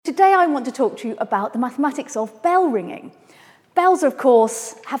today I want to talk to you about the mathematics of bell ringing. Bells, of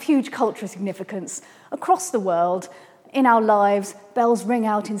course, have huge cultural significance across the world. In our lives, bells ring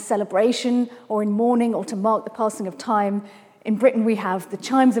out in celebration or in mourning or to mark the passing of time. In Britain, we have the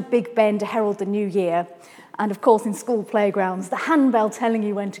chimes of Big Ben to herald the new year. And of course, in school playgrounds, the handbell telling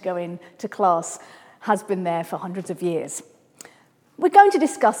you when to go in to class has been there for hundreds of years. We're going to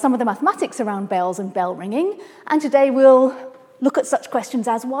discuss some of the mathematics around bells and bell ringing, and today we'll look at such questions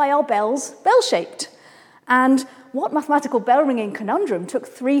as why are bells bell-shaped? And what mathematical bell ringing conundrum took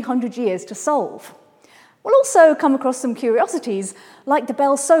 300 years to solve? We'll also come across some curiosities, like the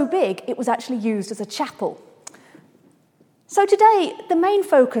bell so big it was actually used as a chapel. So today, the main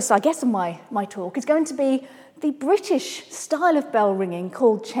focus, I guess, of my talk is going to be the British style of bell ringing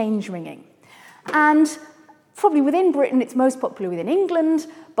called change ringing. And probably within Britain, it's most popular within England,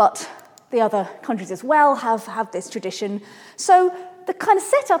 but the other countries as well have this tradition. So the kind of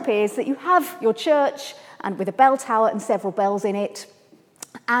setup is that you have your church and with a bell tower and several bells in it,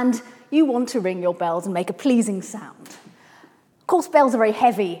 and you want to ring your bells and make a pleasing sound. Of course, bells are very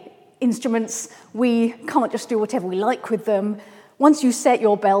heavy instruments. We can't just do whatever we like with them. Once you set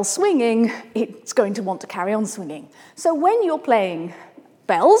your bell swinging, it's going to want to carry on swinging. So when you're playing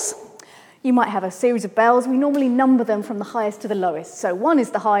bells, you might have a series of bells. We normally number them from the highest to the lowest. So 1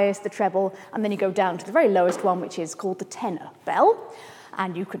 is the highest, the treble, and then you go down to the very lowest one, which is called the tenor bell.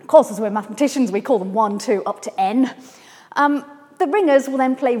 And you can, of course, as we're mathematicians, we call them 1, 2, up to n. The ringers will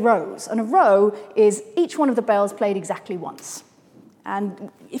then play rows, and a row is each one of the bells played exactly once. And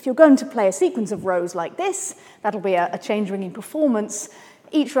if you're going to play a sequence of rows like this, that'll be a change ringing performance.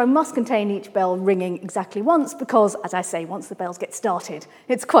 Each row must contain each bell ringing exactly once because, as I say, once the bells get started,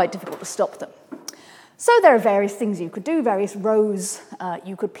 it's quite difficult to stop them. So there are various things you could do, various rows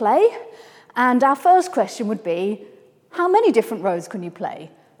you could play. And our first question would be, how many different rows can you play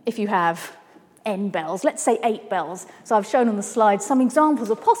if you have n bells? Let's say 8 bells. So I've shown on the slide some examples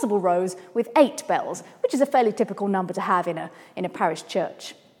of possible rows with 8 bells, which is a fairly typical number to have in a parish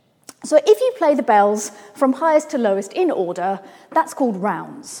church. So if you play the bells from highest to lowest in order, that's called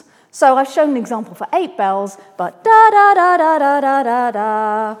rounds. So I've shown an example for 8 bells, but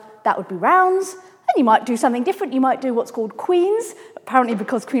da-da-da-da-da-da-da, that would be rounds. And you might do something different. You might do what's called queens, apparently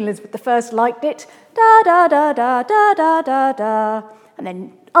because Queen Elizabeth I liked it. Da-da-da-da-da-da-da-da. And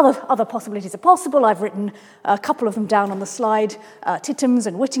then other possibilities are possible. I've written a couple of them down on the slide, Tittums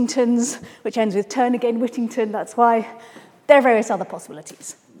and Whittingtons, which ends with turn again Whittington, that's why. There are various other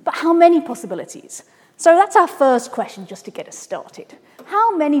possibilities. But how many possibilities? So that's our first question, just to get us started.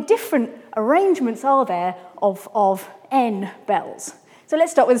 How many different arrangements are there of n bells? So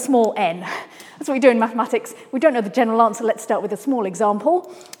let's start with a small n. That's what we do in mathematics. We don't know the general answer. Let's start with a small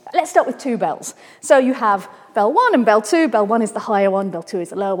example. Let's start with 2 bells. So you have bell 1 and bell 2. Bell 1 is the higher one, bell 2 is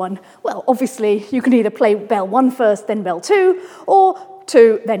the lower one. Well, obviously, you can either play bell 1 first, then bell 2, or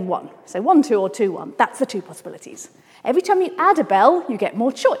 2, then 1. So 1, 2, or 2, 1. That's the 2 possibilities. Every time you add a bell, you get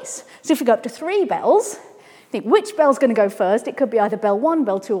more choice. So if you go up to 3 bells, think which bell's going to go first. It could be either bell 1,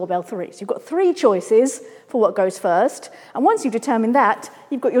 bell 2, or bell 3. So you've got 3 choices for what goes first. And once you've determined that,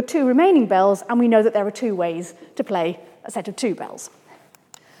 you've got your 2 remaining bells, and we know that there are 2 ways to play a set of 2 bells.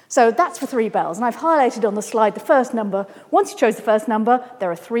 So that's for 3 bells. And I've highlighted on the slide the first number. Once you chose the first number, there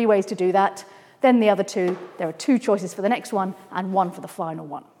are 3 ways to do that. Then the other 2, there are 2 choices for the next one, and 1 for the final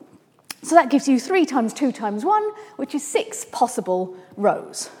one. So that gives you 3 times 2 times 1, which is 6 possible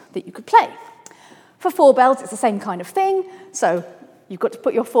rows that you could play. For 4 bells, it's the same kind of thing. So you've got to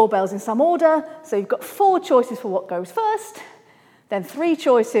put your 4 bells in some order. So you've got 4 choices for what goes first, then 3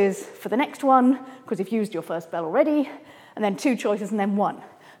 choices for the next one, because you've used your first bell already, and then 2 choices and then 1.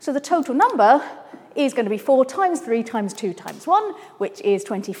 So the total number is going to be 4 times 3 times 2 times 1, which is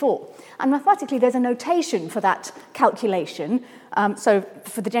 24. And mathematically, there's a notation for that calculation. So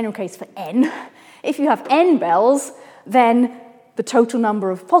for the general case for n, if you have n bells, then the total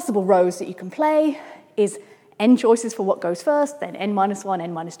number of possible rows that you can play is n choices for what goes first, then n minus 1,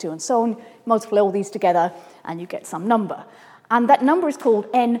 n minus 2, and so on. Multiply all these together, and you get some number. And that number is called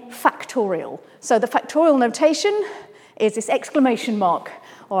n factorial. So the factorial notation is this exclamation mark,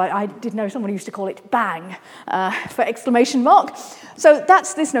 or I did know someone used to call it bang for exclamation mark. So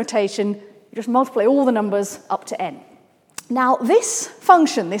that's this notation. You just multiply all the numbers up to n. Now, this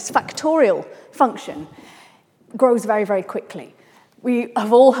function, this factorial function, grows very, very quickly. We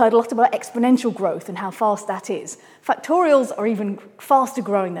have all heard a lot about exponential growth and how fast that is. Factorials are even faster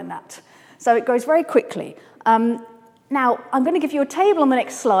growing than that. So it goes very quickly. Now, I'm going to give you a table on the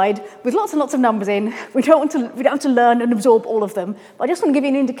next slide with lots and lots of numbers in. We don't have to learn and absorb all of them, but I just want to give you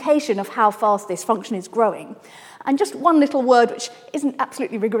an indication of how fast this function is growing. And just one little word which isn't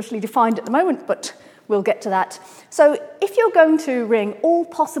absolutely rigorously defined at the moment, but we'll get to that. So if you're going to ring all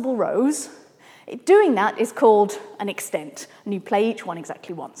possible rows, doing that is called an extent, and you play each one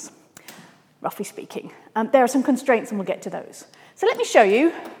exactly once, roughly speaking. There are some constraints, and we'll get to those. So let me show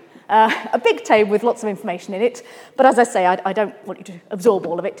you a big table with lots of information in it, but as I say, I don't want you to absorb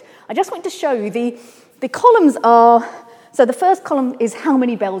all of it. I just want to show you the columns are, so the first column is how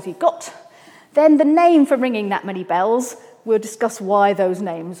many bells you've got, then the name for ringing that many bells. We'll discuss why those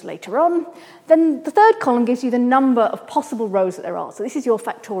names later on. Then the third column gives you the number of possible rows that there are. So this is your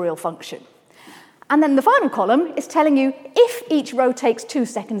factorial function. And then the final column is telling you if each row takes 2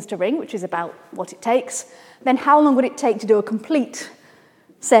 seconds to ring, which is about what it takes, then how long would it take to do a complete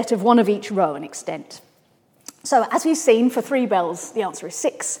set of one of each row and extent. So as we've seen, for 3 bells, the answer is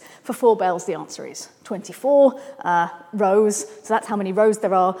 6. For 4 bells, the answer is 24 rows. So that's how many rows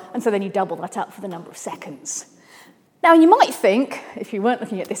there are. And so then you double that up for the number of seconds. Now, you might think, if you weren't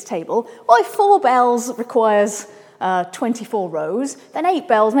looking at this table, well, if 4 bells requires 24 rows, then 8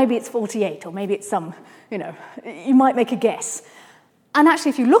 bells, maybe it's 48, or maybe it's some, you might make a guess. And actually,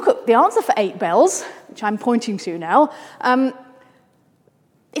 if you look at the answer for 8 bells, which I'm pointing to now,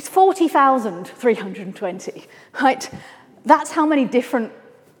 it's 40,320, right? That's how many different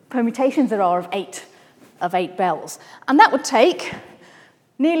permutations there are of 8 bells. And that would take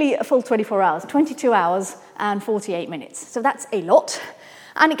nearly a full 24 hours, 22 hours and 48 minutes. So that's a lot.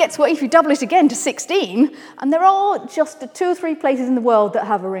 And it gets worse if you double it again to 16, and there are just 2 or 3 places in the world that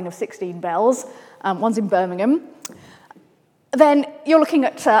have a ring of 16 bells. One's in Birmingham. Then you're looking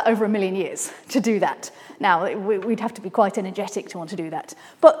at over 1 million years to do that. Now, we'd have to be quite energetic to want to do that.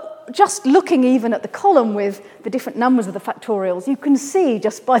 But just looking even at the column with the different numbers of the factorials, you can see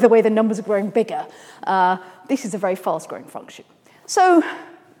just by the way the numbers are growing bigger, this is a very fast-growing function. So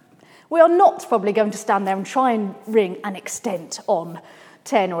we are not probably going to stand there and try and ring an extent on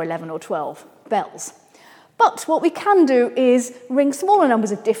 10 or 11 or 12 bells. But what we can do is ring smaller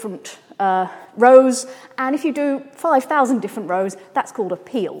numbers of different rows, and if you do 5,000 different rows, that's called a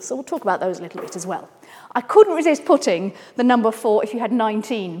peal. So we'll talk about those a little bit as well. I couldn't resist putting the number 4 if you had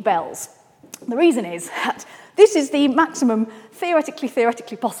 19 bells. The reason is that this is the maximum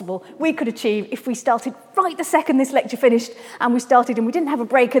theoretically possible we could achieve if we started right the second this lecture finished and we didn't have a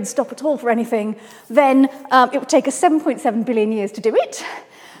break and stop at all for anything, then it would take us 7.7 billion years to do it,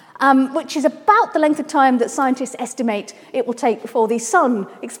 which is about the length of time that scientists estimate it will take before the sun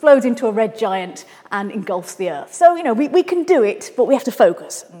explodes into a red giant and engulfs the Earth. So, we can do it, but we have to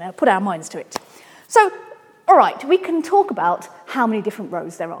focus and put our minds to it. So, all right, we can talk about how many different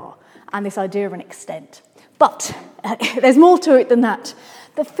rows there are and this idea of an extent. But there's more to it than that.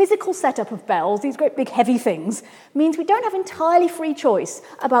 The physical setup of bells, these great big heavy things, means we don't have entirely free choice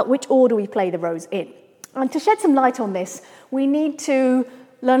about which order we play the rows in. And to shed some light on this, we need to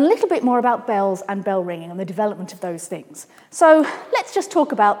learn a little bit more about bells and bell ringing and the development of those things. So let's just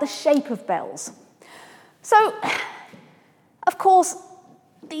talk about the shape of bells. So, of course,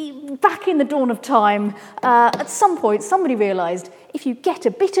 back in the dawn of time, at some point somebody realised if you get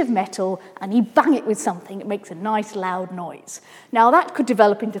a bit of metal and you bang it with something, it makes a nice loud noise. Now that could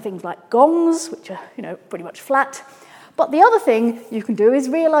develop into things like gongs, which are pretty much flat. But the other thing you can do is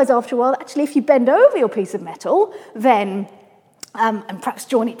realise after a while, actually, if you bend over your piece of metal, then and perhaps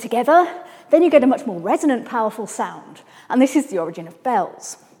join it together, then you get a much more resonant, powerful sound. And this is the origin of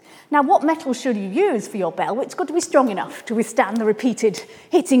bells. Now, what metal should you use for your bell? Well, it's got to be strong enough to withstand the repeated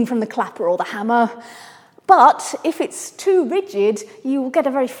hitting from the clapper or the hammer. But if it's too rigid, you will get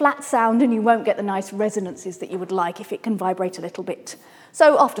a very flat sound and you won't get the nice resonances that you would like if it can vibrate a little bit.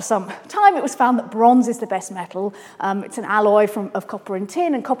 So after some time, it was found that bronze is the best metal. It's an alloy of copper and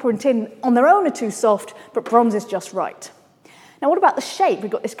tin on their own are too soft, but bronze is just right. Now, what about the shape?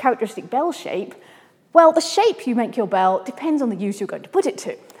 We've got this characteristic bell shape. Well, the shape you make your bell depends on the use you're going to put it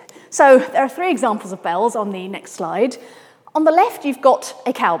to. So there are 3 examples of bells on the next slide. On the left, you've got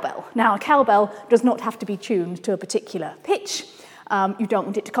a cowbell. Now, a cowbell does not have to be tuned to a particular pitch. You don't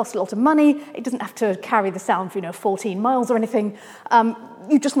want it to cost a lot of money. It doesn't have to carry the sound for 14 miles or anything.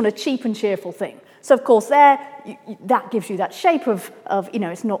 You just want a cheap and cheerful thing. So, of course, that gives you that shape of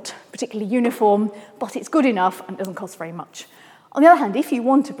it's not particularly uniform, but it's good enough and doesn't cost very much. On the other hand, if you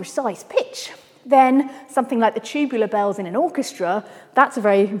want a precise pitch, then something like the tubular bells in an orchestra, that's a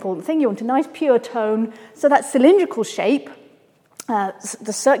very important thing. You want a nice pure tone. So that cylindrical shape,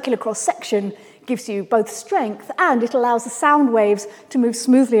 the circular cross-section, gives you both strength and it allows the sound waves to move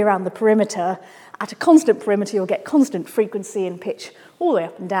smoothly around the perimeter. At a constant perimeter, you'll get constant frequency and pitch all the way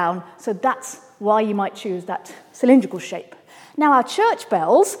up and down. So that's why you might choose that cylindrical shape. Now, our church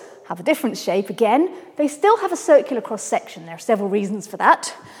bells have a different shape again. They still have a circular cross-section. There are several reasons for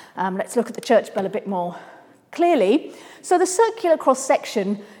that. Let's look at the church bell a bit more clearly. So the circular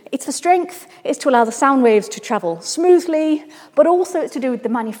cross-section, it's for strength, it's to allow the sound waves to travel smoothly, but also it's to do with the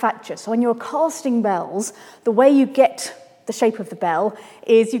manufacture. So when you're casting bells, the way you get the shape of the bell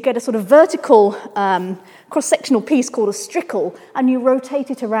is you get a sort of vertical cross-sectional piece called a strickle, and you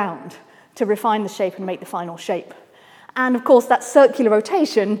rotate it around to refine the shape and make the final shape. And of course, that circular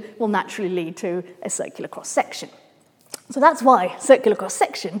rotation will naturally lead to a circular cross-section. So that's why circular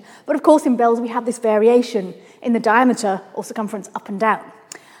cross-section. But of course, in bells, we have this variation in the diameter or circumference up and down.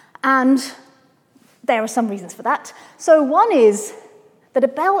 And there are some reasons for that. So one is that a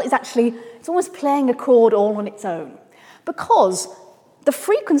bell is actually, it's almost playing a chord all on its own. Because the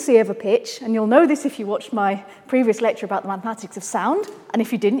frequency of a pitch, and you'll know this if you watched my previous lecture about the mathematics of sound, and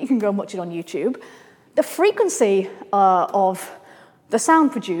if you didn't, you can go and watch it on YouTube. The frequency of the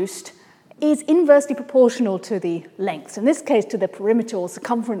sound produced is inversely proportional to the length, in this case to the perimeter or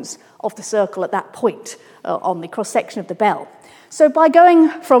circumference of the circle at that point on the cross-section of the bell. So by going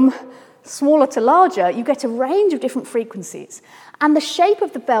from smaller to larger, you get a range of different frequencies. And the shape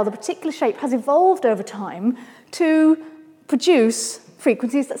of the bell, the particular shape, has evolved over time to produce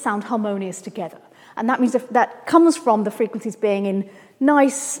frequencies that sound harmonious together. And that means that comes from the frequencies being in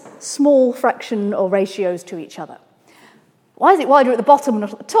nice, small fraction or ratios to each other. Why is it wider at the bottom and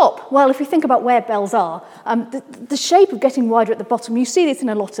not at the top? Well, if you think about where bells are, the shape of getting wider at the bottom, you see this in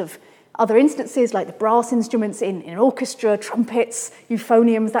a lot of other instances, like the brass instruments in an orchestra, trumpets,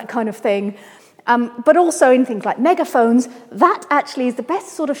 euphoniums, that kind of thing. But also in things like megaphones, that actually is the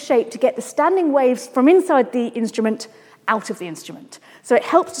best sort of shape to get the standing waves from inside the instrument out of the instrument. So it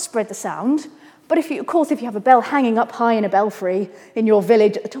helps to spread the sound. But if you have a bell hanging up high in a belfry in your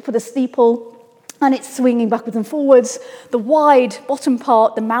village at the top of the steeple, and it's swinging backwards and forwards, the wide bottom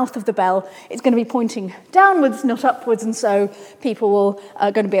part, the mouth of the bell, is going to be pointing downwards, not upwards, and so people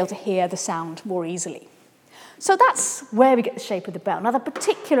are going to be able to hear the sound more easily. So that's where we get the shape of the bell. Now, the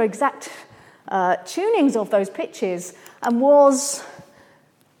particular exact tunings of those pitches was,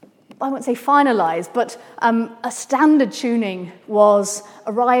 I won't say finalised, but a standard tuning was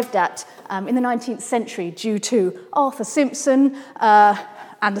arrived at in the 19th century due to Arthur Simpson,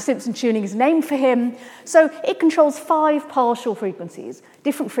 and the Simpson tuning is named for him. So it controls 5 partial frequencies,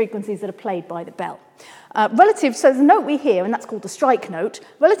 different frequencies that are played by the bell. So the note we hear, and that's called the strike note,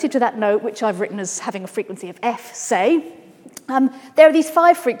 relative to that note, which I've written as having a frequency of F, say, there are these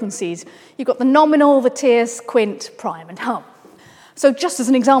 5 frequencies. You've got the nominal, the tierce, quint, prime, and hum. So just as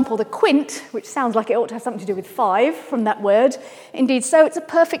an example, the quint, which sounds like it ought to have something to do with 5 from that word, indeed so, it's a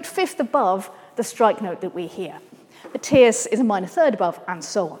perfect fifth above the strike note that we hear. The tierce is a minor third above, and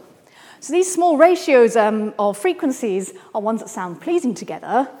so on. So these small ratios of frequencies are ones that sound pleasing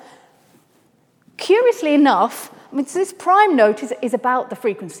together. Curiously enough, so this prime note is about the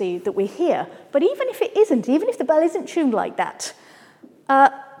frequency that we hear. But even if it isn't, even if the bell isn't tuned like that,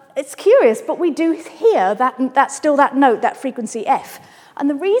 it's curious, but we do hear that still that note, that frequency F. And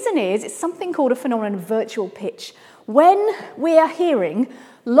the reason is it's something called a phenomenon of virtual pitch. When we are hearing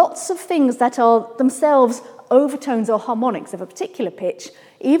lots of things that are themselves overtones or harmonics of a particular pitch,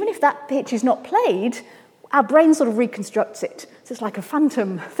 even if that pitch is not played, our brain sort of reconstructs it. So it's like a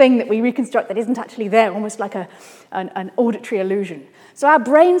phantom thing that we reconstruct that isn't actually there, almost like an auditory illusion. So our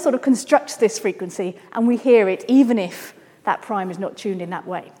brain sort of constructs this frequency, and we hear it even if that prime is not tuned in that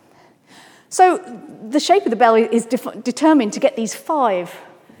way. So the shape of the bell is determined to get these 5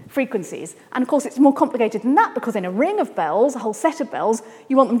 frequencies. And of course, it's more complicated than that, because in a ring of bells, a whole set of bells,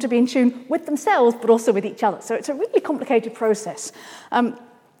 you want them to be in tune with themselves, but also with each other. So it's a really complicated process.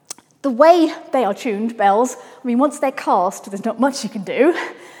 The way they are tuned, bells, once they're cast, there's not much you can do.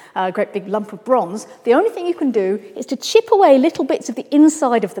 A great big lump of bronze. The only thing you can do is to chip away little bits of the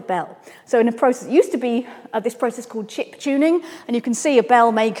inside of the bell. So in a process, it used to be this process called chip tuning, and you can see a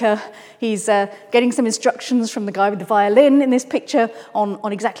bell maker, he's getting some instructions from the guy with the violin in this picture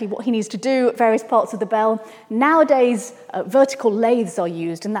on exactly what he needs to do at various parts of the bell. Nowadays, vertical lathes are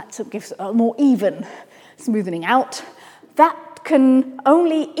used, and that gives a more even smoothing out. That can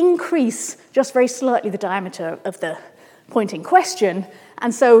only increase just very slightly the diameter of the point in question,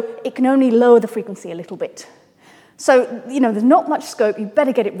 and so it can only lower the frequency a little bit. So, there's not much scope. You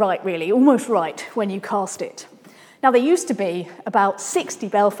better get it right, really, almost right, when you cast it. Now, there used to be about 60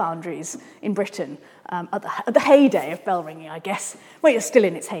 bell foundries in Britain at the heyday of bell ringing, I guess. Well, it's still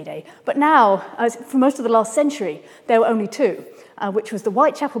in its heyday. But now, for most of the last century, there were only 2, which was the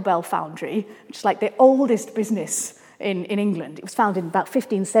Whitechapel Bell Foundry, which is like the oldest business in England. It was founded in about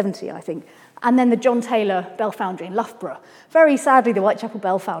 1570, I think. And then the John Taylor Bell Foundry in Loughborough. Very sadly, the Whitechapel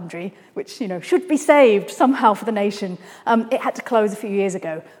Bell Foundry, which should be saved somehow for the nation, it had to close a few years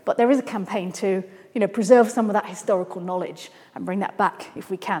ago. But there is a campaign to preserve some of that historical knowledge and bring that back if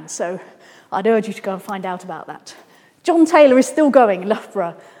we can. So I'd urge you to go and find out about that. John Taylor is still going in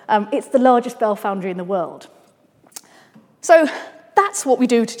Loughborough. It's the largest bell foundry in the world. So that's what we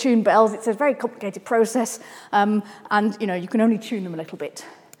do to tune bells. It's a very complicated process, and you can only tune them a little bit.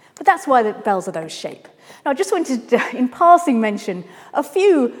 But that's why the bells are those shape. Now, I just wanted to, in passing, mention a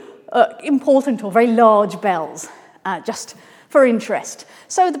few important or very large bells, just for interest.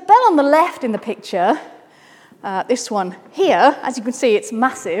 So the bell on the left in the picture, this one here, as you can see, it's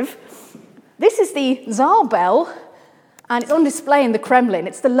massive. This is the Tsar bell, and it's on display in the Kremlin.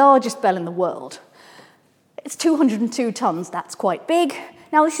 It's the largest bell in the world. It's 202 tons. That's quite big.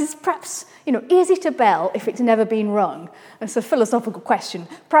 Now, this is perhaps, is it a bell if it's never been rung? It's a philosophical question.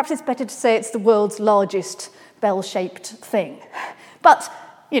 Perhaps it's better to say it's the world's largest bell-shaped thing. But,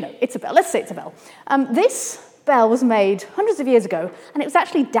 it's a bell. Let's say it's a bell. This bell was made hundreds of years ago, and it was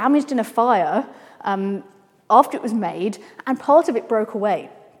actually damaged in a fire after it was made, and part of it broke away.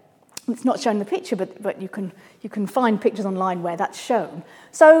 It's not shown in the picture, but you can find pictures online where that's shown.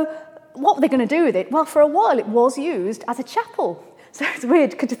 So what were they going to do with it? Well, for a while it was used as a chapel. So it's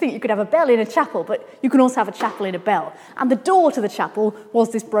weird to think you could have a bell in a chapel, but you can also have a chapel in a bell. And the door to the chapel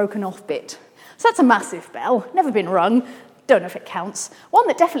was this broken off bit. So that's a massive bell, never been rung, don't know if it counts. One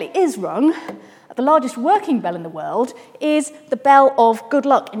that definitely is rung, the largest working bell in the world, is the Bell of Good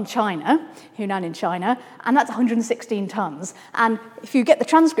Luck in China, Hunan in China, and that's 116 tons. And if you get the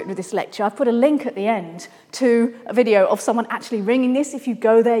transcript of this lecture, I've put a link at the end to a video of someone actually ringing this. If you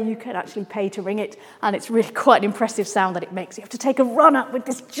go there, you can actually pay to ring it, and it's really quite an impressive sound that it makes. You have to take a run up with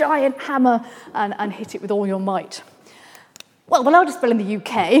this giant hammer and hit it with all your might. Well, the largest bell in the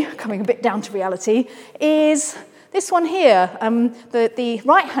UK, coming a bit down to reality, is this one here, the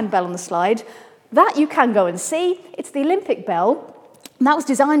right-hand bell on the slide. That you can go and see. It's the Olympic bell, and that was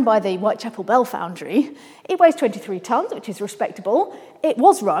designed by the Whitechapel Bell Foundry. It weighs 23 tons, which is respectable. It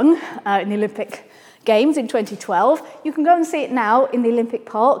was rung in the Olympic Games in 2012. You can go and see it now in the Olympic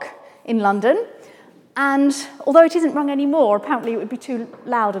Park in London. And although it isn't rung anymore, apparently it would be too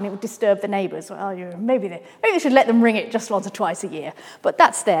loud and it would disturb the neighbours. Well, maybe they should let them ring it just once or twice a year. But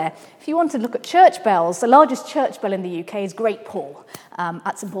that's there. If you want to look at church bells, the largest church bell in the UK is Great Paul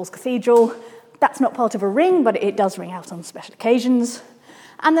at St Paul's Cathedral. That's not part of a ring, but it does ring out on special occasions.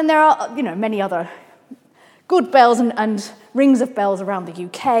 And then there are, many other good bells and rings of bells around the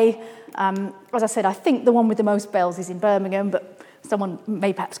UK. As I said, I think the one with the most bells is in Birmingham, but someone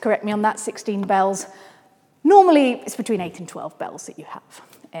may perhaps correct me on that, 16 bells. Normally, it's between 8 and 12 bells that you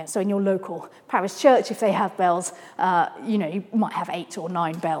have. So in your local parish church, if they have bells, you might have 8 or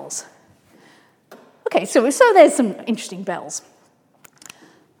 9 bells. Okay, so there's some interesting bells.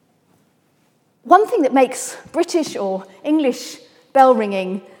 One thing that makes British or English bell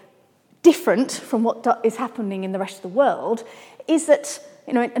ringing different from what is happening in the rest of the world is that,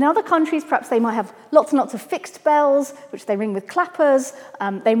 in other countries, perhaps they might have lots and lots of fixed bells, which they ring with clappers.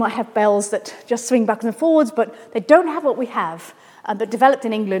 They might have bells that just swing backwards and forwards, but they don't have what we have, but developed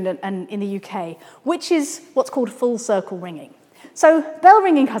in England and in the UK, which is what's called full circle ringing. So bell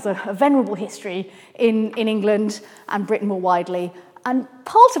ringing has a venerable history in England and Britain more widely. And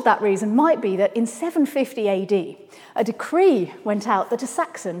part of that reason might be that in 750 AD, a decree went out that a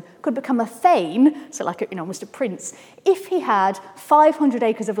Saxon could become a thane, so like almost a prince, if he had 500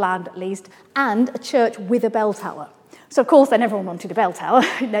 acres of land at least and a church with a bell tower. So of course then everyone wanted a bell tower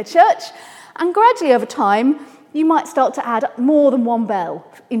in their church, and gradually over time you might start to add more than one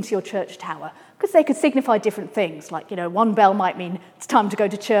bell into your church tower, because they could signify different things, like one bell might mean it's time to go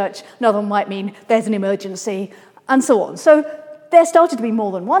to church, another one might mean there's an emergency, and so on. So there started to be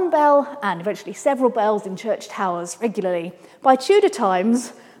more than one bell, and eventually several bells in church towers regularly. By Tudor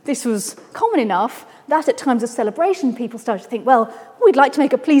times, this was common enough that at times of celebration, people started to think, well, we'd like to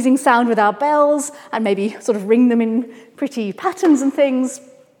make a pleasing sound with our bells, and maybe sort of ring them in pretty patterns and things.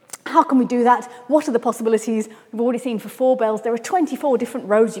 How can we do that? What are the possibilities? We've already seen for 4 bells, there are 24 different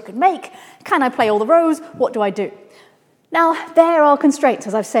rows you can make. Can I play all the rows? What do I do? Now, there are constraints,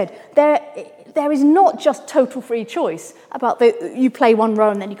 as I've said. There is not just total free choice about you play one row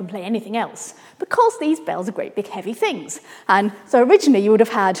and then you can play anything else, because these bells are great big heavy things. And so originally you would have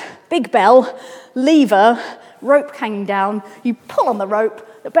had big bell, lever, rope hanging down, you pull on the rope,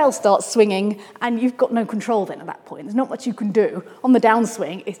 the bell starts swinging, and you've got no control then at that point. There's not much you can do. On the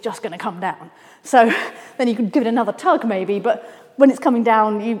downswing, it's just going to come down. So then you can give it another tug maybe, but when it's coming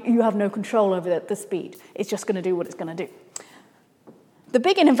down, you have no control over the speed. It's just going to do what it's going to do. The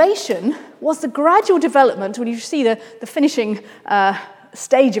big innovation was the gradual development, when you see the finishing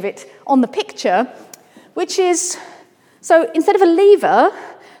stage of it on the picture, which is, so instead of a lever,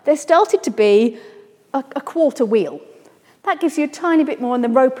 there started to be a quarter wheel. That gives you a tiny bit more, and the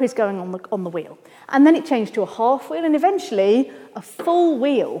rope is going on the wheel. And then it changed to a half wheel, and eventually a full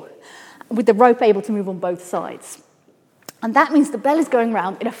wheel, with the rope able to move on both sides. And that means the bell is going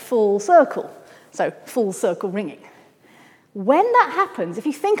round in a full circle, so full circle ringing. When that happens, if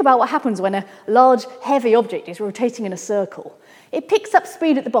you think about what happens when a large, heavy object is rotating in a circle, it picks up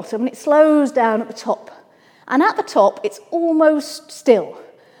speed at the bottom and it slows down at the top. And at the top, it's almost still.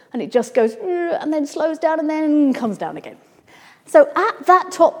 And it just goes, and then slows down and then comes down again. So at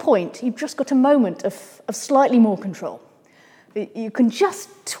that top point, you've just got a moment of slightly more control. You can just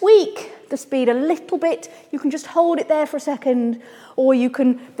tweak the speed a little bit, you can just hold it there for a second, or you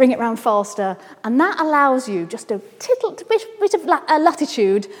can bring it round faster, and that allows you just a bit of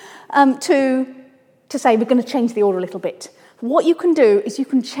latitude to say we're going to change the order a little bit. What you can do is you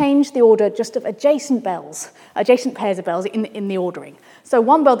can change the order just of adjacent pairs of bells in the ordering. So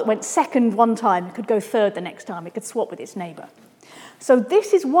one bell that went second one time, it could go third the next time, it could swap with its neighbour. So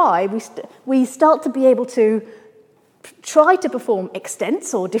this is why we start to be able to try to perform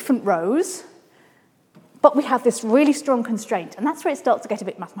extents or different rows, but we have this really strong constraint, and that's where it starts to get a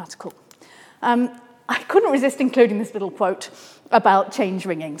bit mathematical. I couldn't resist including this little quote about change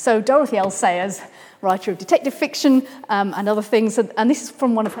ringing. So Dorothy L. Sayers, writer of detective fiction and other things, and this is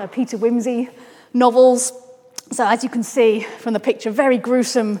from one of her Peter Wimsey novels. So as you can see from the picture, very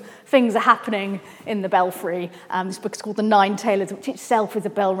gruesome things are happening in the belfry. This book is called The Nine Tailors, which itself is a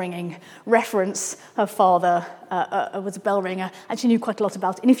bell ringing reference. Her father was a bell ringer, and she knew quite a lot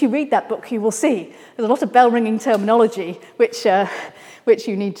about it. And if you read that book, you will see there's a lot of bell ringing terminology which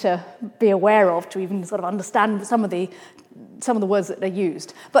you need to be aware of to even sort of understand some of the words that are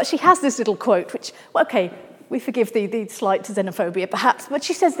used. But she has this little quote, which, okay, we forgive the slight xenophobia perhaps, but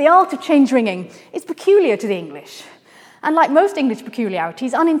she says the art of change ringing is peculiar to the English, and like most English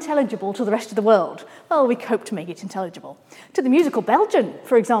peculiarities, unintelligible to the rest of the world. Well, we hope to make it intelligible. To the musical Belgian,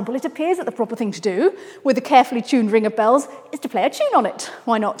 for example, it appears that the proper thing to do with a carefully tuned ring of bells is to play a tune on it.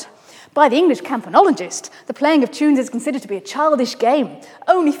 Why not? By the English campanologist, the playing of tunes is considered to be a childish game,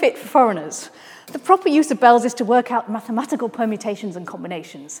 only fit for foreigners. The proper use of bells is to work out mathematical permutations and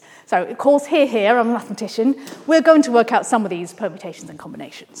combinations. So, of course, here, I'm a mathematician, we're going to work out some of these permutations and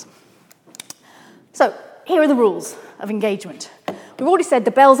combinations. So, here are the rules of engagement. We've already said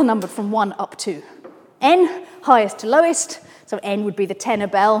the bells are numbered from 1 up to n, highest to lowest, so n would be the tenor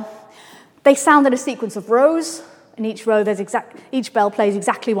bell. They sound in a sequence of rows. In each row, each bell plays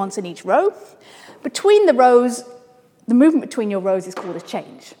exactly once in each row. Between the rows, the movement between your rows is called a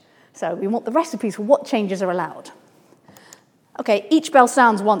change. So we want the recipes for what changes are allowed. Okay, each bell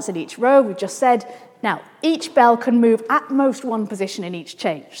sounds once in each row, we've just said. Now, each bell can move at most one position in each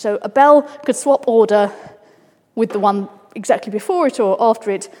change. So a bell could swap order with the one exactly before it or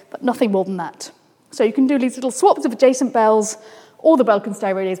after it, but nothing more than that. So you can do these little swaps of adjacent bells, or the bell can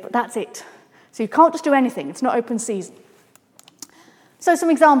stay where it is, but that's it. So you can't just do anything, it's not open season. So some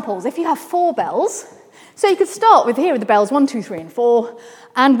examples, if you have 4 bells, so you could start with, here are the bells 1, 2, 3, and 4,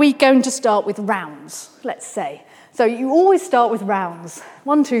 and we're going to start with rounds, let's say. So you always start with rounds,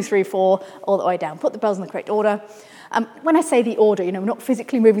 1, 2, 3, 4, all the way down. Put the bells in the correct order. When I say the order, we're not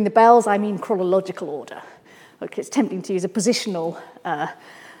physically moving the bells, I mean chronological order. Okay, it's tempting to use a positional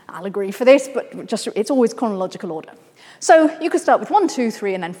allegory for this, but it's always chronological order. So you could start with 1, 2,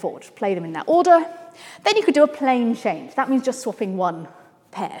 3, and then 4, just play them in that order. Then you could do a plain change. That means just swapping one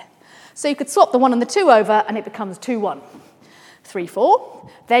pair. So you could swap the 1 and the 2 over, and it becomes 2, 1. 3, 4.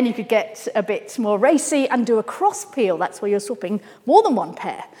 Then you could get a bit more racy and do a cross peel. That's where you're swapping more than one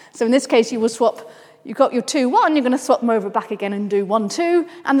pair. So in this case, you've got your 2, 1, you're going to swap them over back again and do 1, 2,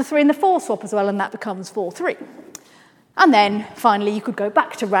 and the 3 and the 4 swap as well, and that becomes 4, 3. And then, finally, you could go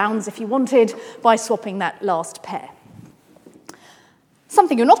back to rounds if you wanted by swapping that last pair.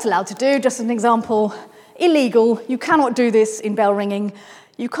 Something you're not allowed to do, just as an example, illegal, you cannot do this in bell ringing.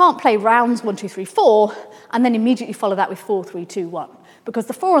 You can't play rounds 1, 2, 3, 4, and then immediately follow that with 4, 3, 2, 1, because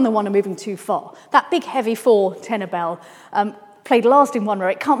the 4 and the 1 are moving too far. That big, heavy 4 tenor bell played last in one row.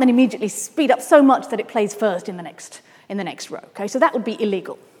 It can't then immediately speed up so much that it plays first in the next row. Okay, so that would be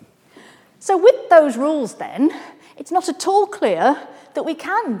illegal. So with those rules, then, it's not at all clear that we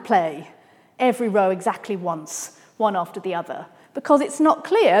can play every row exactly once, one after the other, because it's not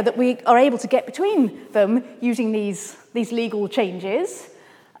clear that we are able to get between them using these legal changes.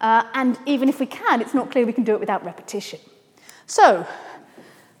 And even if we can, it's not clear we can do it without repetition. So,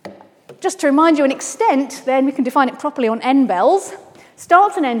 just to remind you, an extent, then we can define it properly on n bells.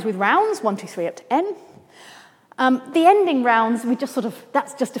 Starts and ends with rounds, 1, 2, 3 up to n. The ending rounds,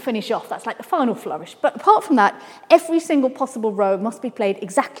 that's just to finish off. That's like the final flourish. But apart from that, every single possible row must be played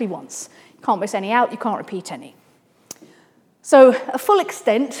exactly once. You can't miss any out, you can't repeat any. So a full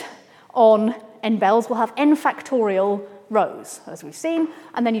extent on n bells will have n factorial rows, as we've seen,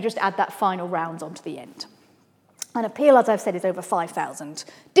 and then you just add that final rounds onto the end. And a peal, as I've said, is over 5,000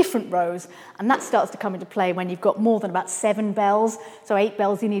 different rows, and that starts to come into play when you've got more than about 7 bells. So 8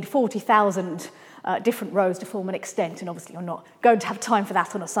 bells, you need 40,000 different rows to form an extent, and obviously you're not going to have time for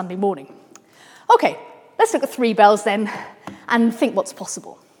that on a Sunday morning. Okay, let's look at 3 bells then, and think what's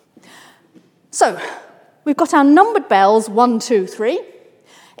possible. So, we've got our numbered bells, 1, 2, 3.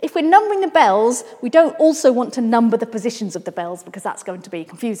 If we're numbering the bells, we don't also want to number the positions of the bells because that's going to be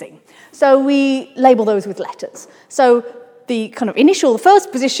confusing. So we label those with letters. So the kind of initial, the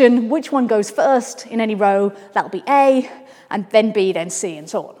first position, which one goes first in any row, that'll be A, and then B, then C, and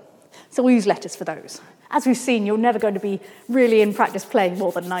so on. So we use letters for those. As we've seen, you're never going to be really in practice playing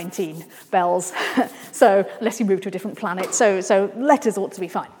more than 19 bells, so unless you move to a different planet. So letters ought to be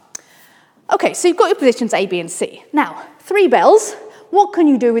fine. Okay, so you've got your positions A, B, and C. Now, 3 bells. What can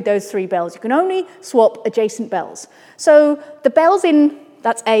you do with those 3 bells? You can only swap adjacent bells. So the bells in,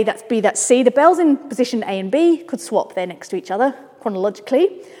 that's A, that's B, that's C, the bells in position A and B could swap there next to each other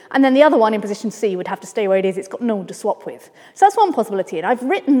chronologically, and then the other one in position C would have to stay where it is, it's got no one to swap with. So that's one possibility, and I've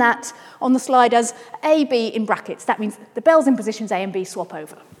written that on the slide as A, B in brackets. That means the bells in positions A and B swap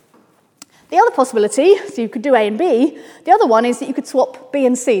over. The other possibility, so you could do A and B, the other one is that you could swap B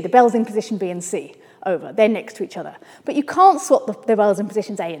and C, the bells in position B and C, over. They're next to each other. But you can't swap the bells in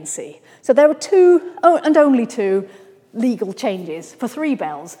positions A and C. So there are 2, and only 2, legal changes for 3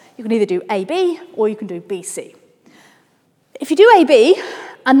 bells. You can either do AB or you can do BC. If you do AB,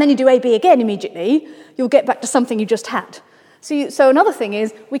 and then you do AB again immediately, you'll get back to something you just had. So another thing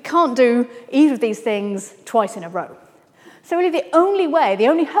is, we can't do either of these things twice in a row. So really the only way, the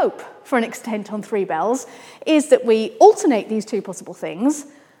only hope for an extent on 3 bells is that we alternate these 2 possible things,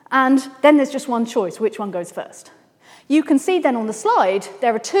 and then there's just one choice, which one goes first. You can see then on the slide,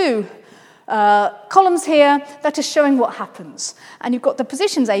 there are 2 columns here that are showing what happens. And you've got the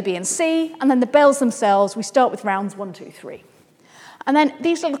positions A, B, and C, and then the bells themselves, we start with rounds 1, 2, 3. And then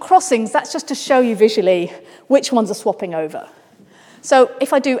these little crossings, that's just to show you visually which ones are swapping over. So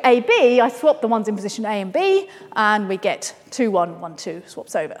if I do AB, I swap the ones in position A and B, and we get 2, 1, 1, 2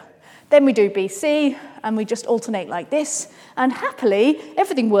 swaps over. Then we do BC, and we just alternate like this. And happily,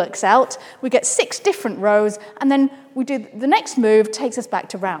 everything works out. We get 6 different rows, and then we do the next move takes us back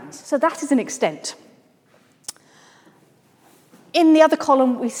to rounds. So that is an extent. In the other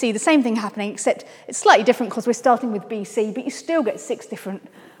column, we see the same thing happening, except it's slightly different because we're starting with BC, but you still get 6 different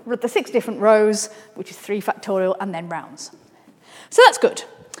rows, which is 3 factorial, and then rounds. So that's good.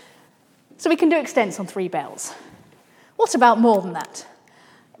 So we can do extents on 3 bells. What about more than that?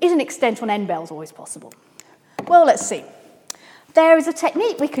 Is an extent on n bells always possible? Well, let's see. There is a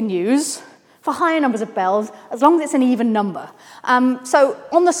technique we can use for higher numbers of bells, as long as it's an even number. So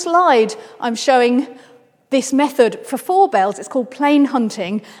on the slide, I'm showing this method for 4 bells. It's called plain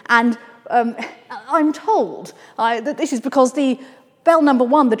hunting, and I'm told that this is because the bell number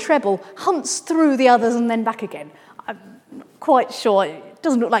 1, the treble, hunts through the others and then back again. I'm not quite sure. It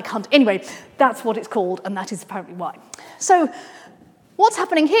doesn't look like hunt. Anyway, that's what it's called, and that is apparently why. So what's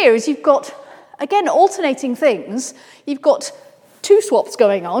happening here is you've got, again, alternating things. You've got 2 swaps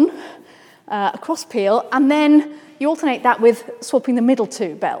going on across peal, and then you alternate that with swapping the middle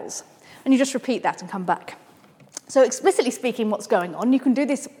 2 bells. And you just repeat that and come back. So explicitly speaking, what's going on, you can do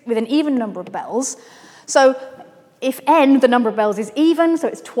this with an even number of bells. So if n, the number of bells, is even, so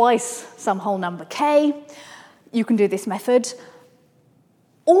it's twice some whole number k, you can do this method.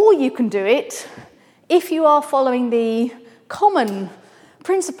 Or you can do it if you are following the common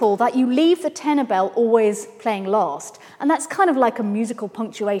principle that you leave the tenor bell always playing last. And that's kind of like a musical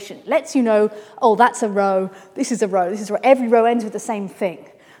punctuation. It lets you know, oh, that's a row, this is a row, this is a row. Every row ends with the same thing.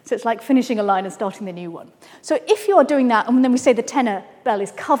 So it's like finishing a line and starting the new one. So if you are doing that, and then we say the tenor bell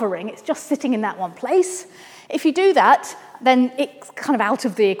is covering, it's just sitting in that one place. If you do that, then it's kind of out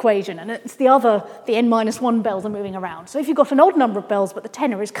of the equation, and it's the n-1 bells are moving around. So if you've got an odd number of bells, but the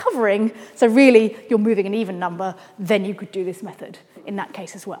tenor is covering, so really you're moving an even number, then you could do this method in that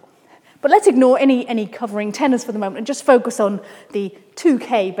case as well. But let's ignore any covering tenors for the moment and just focus on the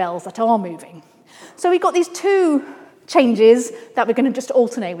 2k bells that are moving. So we've got these 2 changes that we're going to just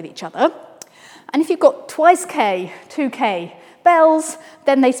alternate with each other. And if you've got twice k, 2k bells,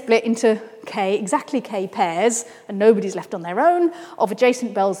 then they split into exactly k pairs, and nobody's left on their own, of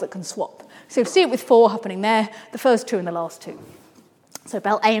adjacent bells that can swap. So you see it with 4 happening there, the first 2 and the last 2. So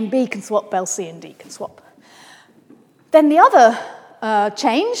bell A and B can swap, bell C and D can swap. Then the other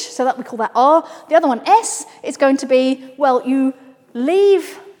change, so that we call that R, the other one S, is going to be, well, you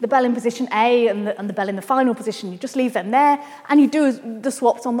leave the bell in position A and the bell in the final position, you just leave them there, and you do the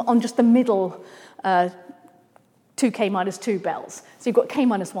swaps on just the middle 2k minus 2 bells. So you've got k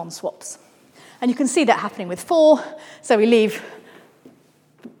minus 1 swaps. And you can see that happening with 4, so we leave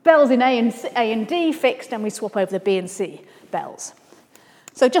bells in A and D fixed, and we swap over the B and C bells.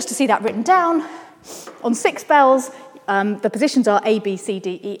 So just to see that written down, on 6 bells, the positions are A, B, C,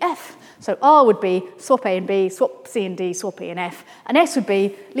 D, E, F. So R would be swap A and B, swap C and D, swap E and F. And S would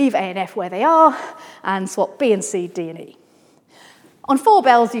be leave A and F where they are and swap B and C, D and E. On 4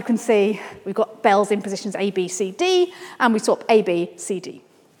 bells, you can see we've got bells in positions A, B, C, D, and we swap A, B, C, D.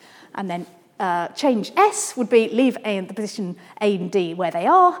 And then change S would be leave A in the position A and D where they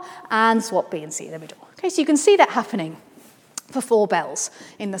are and swap B and C in the middle. Okay, so you can see that happening for 4 bells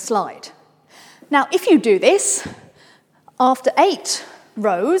in the slide. Now, if you do this, after 8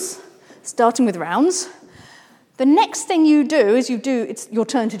 rows, starting with rounds, the next thing you do is it's your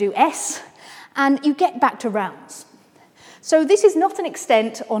turn to do S, and you get back to rounds. So this is not an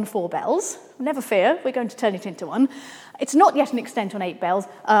extent on 4 bells. Never fear, we're going to turn it into one. It's not yet an extent on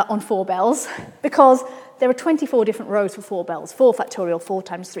on 4 bells, because there are 24 different rows for 4 bells, 4 factorial, 4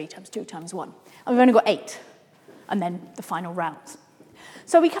 times 3 times 2 times 1. And we've only got 8, and then the final rounds.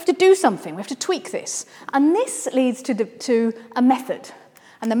 So we have to do something, we have to tweak this. And this leads to a method.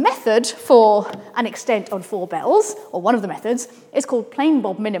 And the method for an extent on 4 bells, or one of the methods, is called plain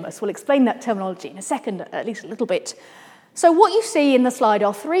bob minimus. We'll explain that terminology in a second, at least a little bit. So what you see in the slide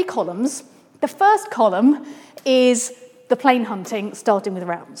are 3 columns. The first column is the plain hunting, starting with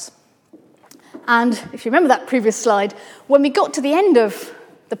rounds. And if you remember that previous slide, when we got to the end of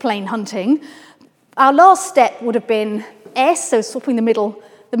the plain hunting, our last step would have been S, so swapping the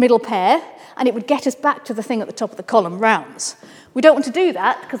middle pair, and it would get us back to the thing at the top of the column, rounds. We don't want to do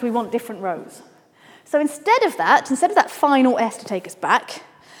that because we want different rows. So instead of that final S to take us back,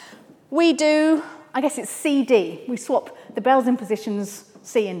 we do, I guess it's CD. We swap the bells in positions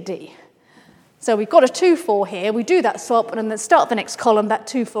C and D. So we've got a 2-4 here. We do that swap, and at the start of the next column, that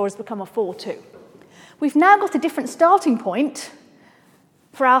 2-4 has become a 4-2. We've now got a different starting point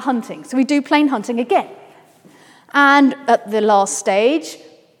for our hunting. So we do plain hunting again. And at the last stage,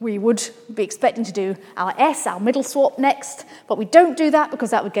 we would be expecting to do our S, our middle swap next, but we don't do that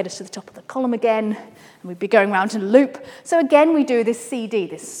because that would get us to the top of the column again, and we'd be going round in a loop. So again, we do this CD,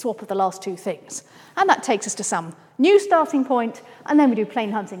 this swap of the last 2 things. And that takes us to some new starting point, and then we do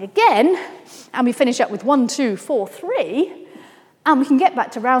plain hunting again, and we finish up with 1, 2, 4, 3, and we can get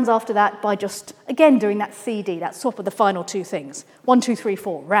back to rounds after that by just, again, doing that CD, that swap of the final 2 things. 1, 2, 3,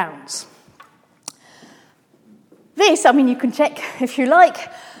 4, rounds. This, you can check if you like,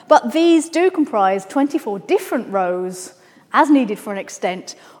 but these do comprise 24 different rows as needed for an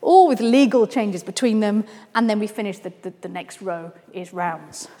extent, all with legal changes between them, and then we finish the next row is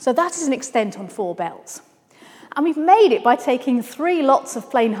rounds. So that is an extent on 4 bells. And we've made it by taking 3 lots of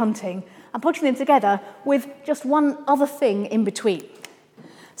plain hunting and putting them together with just one other thing in between.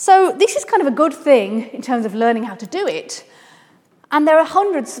 So this is kind of a good thing in terms of learning how to do it. And there are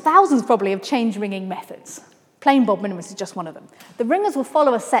hundreds, thousands probably, of change ringing methods. Plain bob minimus is just one of them. The ringers will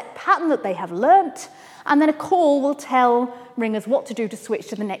follow a set pattern that they have learnt, and then a call will tell ringers what to do to switch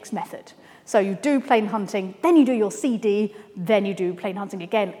to the next method. So you do plain hunting, then you do your CD, then you do plain hunting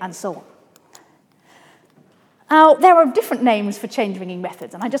again, and so on. Now, there are different names for change ringing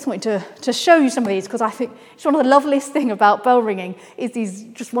methods, and I just wanted to show you some of these because I think it's one of the loveliest things about bell ringing is these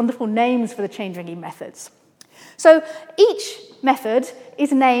just wonderful names for the change ringing methods. So each method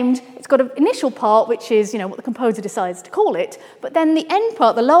is named, it's got an initial part, which is what the composer decides to call it, but then the end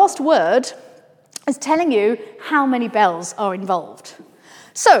part, the last word, is telling you how many bells are involved.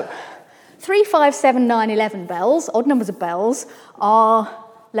 So 3, 5, 7, 9, 11 bells, odd numbers of bells, are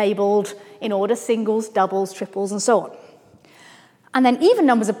labelled in order: singles, doubles, triples, and so on. And then even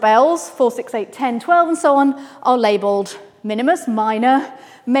numbers of bells, 4, 6, 8, 10, 12, and so on, are labelled minimus, minor,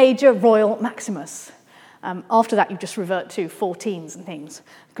 major, royal, maximus. After that, you just revert to 14s and things,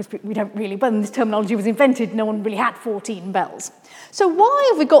 because we don't really, when this terminology was invented, no one really had 14 bells. So why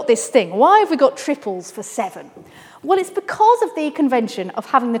have we got this thing? Why have we got triples for 7? Well, it's because of the convention of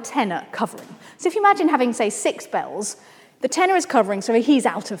having the tenor covering. So if you imagine having, say, 6 bells, The tenor is covering, so he's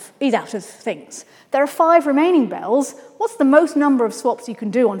out of things. There are 5 remaining bells. What's the most number of swaps you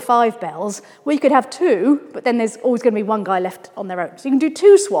can do on 5 bells? Well, you could have 2, but then there's always going to be one guy left on their own. So you can do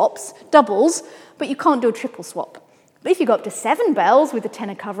 2 swaps, doubles, but you can't do a triple swap. But if you go up to 7 bells with the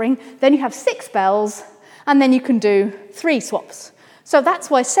tenor covering, then you have 6 bells, and then you can do 3 swaps. So that's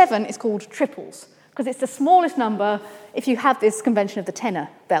why 7 is called triples, because it's the smallest number if you have this convention of the tenor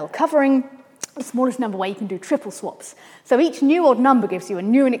bell covering, the smallest number where you can do triple swaps. So each new odd number gives you a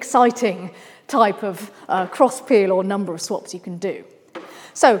new and exciting type of cross peal or number of swaps you can do.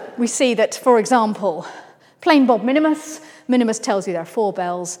 So we see that, for example, plain Bob minimus. Minimus tells you there are 4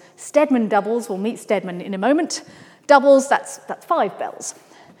 bells. Stedman doubles, we'll meet Stedman in a moment. Doubles, that's 5 bells.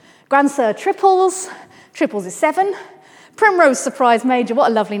 Grand Sir triples. Triples is 7. Primrose Surprise Major, what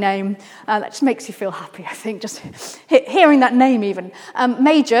a lovely name. That just makes you feel happy, I think, just hearing that name even.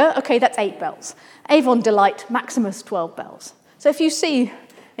 Major, okay, that's 8 bells. Avon Delight, Maximus, 12 bells. So if you see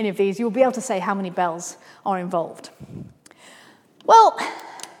any of these, you'll be able to say how many bells are involved. Well,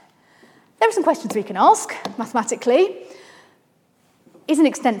 there are some questions we can ask mathematically. Is an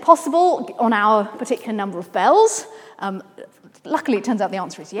extent possible on our particular number of bells? Luckily, it turns out the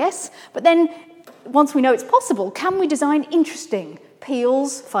answer is yes. But then, once we know it's possible, can we design interesting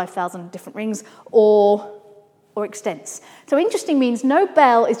peals, 5,000 different rings, or extents? So interesting means no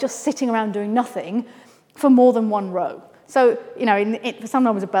bell is just sitting around doing nothing for more than one row. So, for some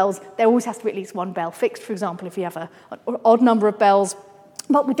numbers of bells, there always has to be at least one bell fixed, for example, if you have an odd number of bells.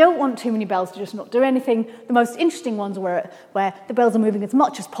 But we don't want too many bells to just not do anything. The most interesting ones are where the bells are moving as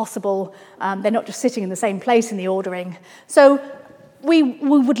much as possible. They're not just sitting in the same place in the ordering. So we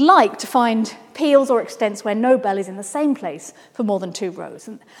would like to find peals or extents where no bell is in the same place for more than 2 rows.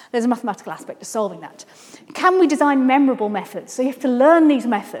 And there's a mathematical aspect to solving that. Can we design memorable methods? So you have to learn these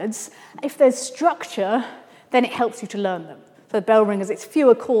methods. If there's structure, then it helps you to learn them. For the bell ringers, it's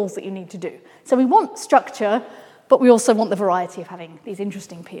fewer calls that you need to do. So we want structure, but we also want the variety of having these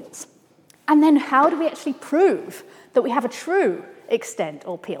interesting peals. And then how do we actually prove that we have a true extent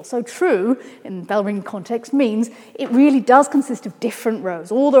or peal? So true, in bell ring context, means it really does consist of different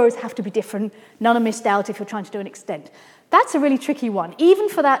rows. All the rows have to be different. None are missed out if you're trying to do an extent. That's a really tricky one. Even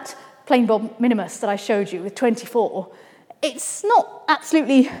for that plain Bob minimus that I showed you with 24, it's not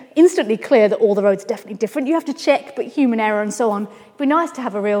absolutely instantly clear that all the rows are definitely different. You have to check, but human error and so on. It'd be nice to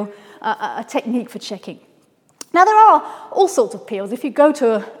have a real a technique for checking. Now, there are all sorts of peals. If you go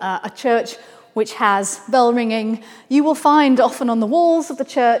to a church which has bell ringing, you will find often on the walls of the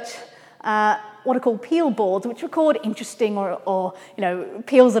church what are called peal boards, which record interesting or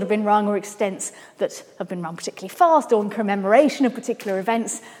peals that have been rung or extents that have been rung particularly fast or in commemoration of particular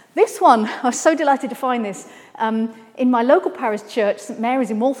events. This one, I was so delighted to find this in my local parish church, St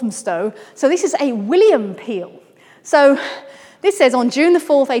Mary's in Walthamstow. So this is a William peal. So this says, on June the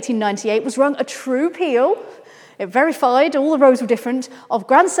 4th, 1898, was rung a true peal. It verified, all the rows were different, of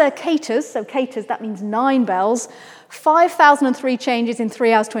Grand Sir Caters, so Caters, that means 9 bells, 5,003 changes in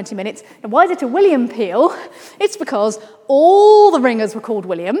 3 hours, 20 minutes. And why is it a William peal? It's because all the ringers were called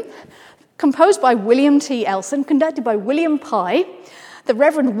William, composed by William T. Elson, conducted by William Pye, the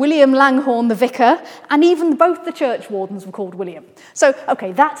Reverend William Langhorne, the vicar, and even both the church wardens were called William. So,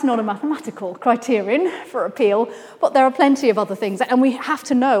 okay, that's not a mathematical criterion for a peal, but there are plenty of other things. And we have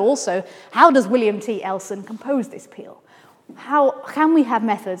to know also, how does William T. Elson compose this peal? How can we have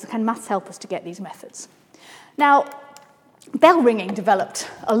methods? Can maths help us to get these methods? Now, bell ringing developed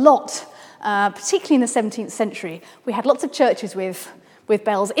a lot, particularly in the 17th century. We had lots of churches with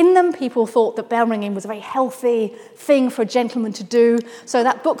bells in them. People thought that bell ringing was a very healthy thing for a gentleman to do. So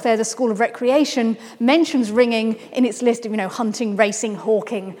that book there, The School of Recreation, mentions ringing in its list of, hunting, racing,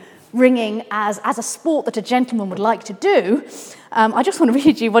 hawking, ringing as a sport that a gentleman would like to do. I just want to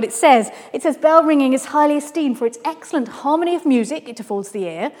read you what it says. It says, bell ringing is highly esteemed for its excellent harmony of music it affords the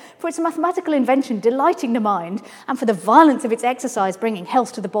ear, for its mathematical invention delighting the mind, and for the violence of its exercise bringing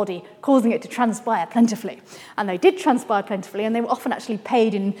health to the body, causing it to transpire plentifully. And they did transpire plentifully, and they were often actually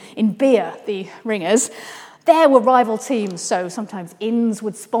paid in beer, the ringers. There were rival teams, so sometimes inns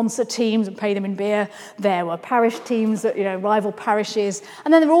would sponsor teams and pay them in beer. There were parish teams that, rival parishes.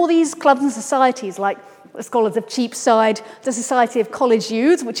 And then there were all these clubs and societies like the Scholars of Cheapside, the Society of College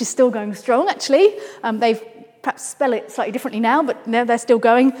Youths, which is still going strong, actually. They've perhaps spell it slightly differently now, but they're still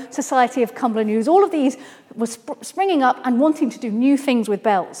going. Society of Cumberland Youths. All of these were springing up and wanting to do new things with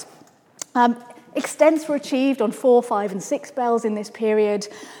bells. Extents were achieved on 4, 5, and 6 bells in this period.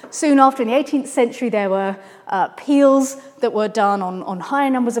 Soon after, in the 18th century, there were peals that were done on higher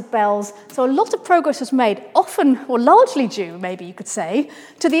numbers of bells. So a lot of progress was made, often, or largely due, maybe you could say,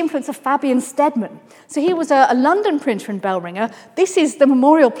 to the influence of Fabian Stedman. So he was a London printer and bell ringer. This is the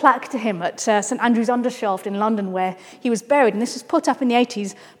memorial plaque to him at St Andrew's Undershaft in London, where he was buried. And this was put up in the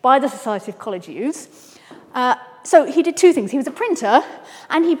 80s by the Society of College Youths. So he did two things. He was a printer,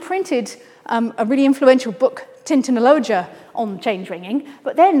 and he printed a really influential book, Tintinologia, on change ringing.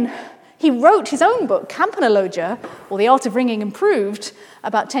 But then he wrote his own book, Campanologia, or The Art of Ringing Improved,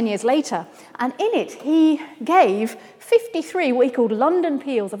 about 10 years later. And in it, he gave 53 what he called London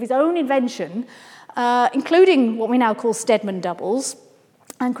peals of his own invention, including what we now call Stedman doubles.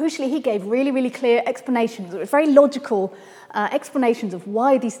 And crucially, he gave really, really clear explanations. It was very logical explanations of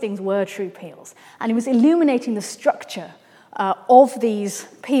why these things were true peals. And he was illuminating the structure of these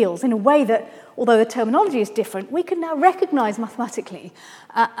peals in a way that, although the terminology is different, we can now recognize mathematically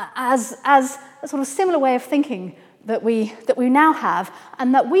as a sort of similar way of thinking that we now have,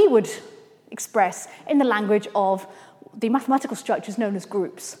 and that we would express in the language of the mathematical structures known as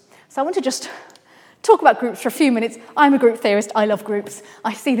groups. So I want to just talk about groups for a few minutes. I'm a group theorist. I love groups.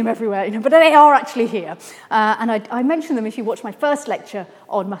 I see them everywhere, but they are actually here. And I mention them if you watch my first lecture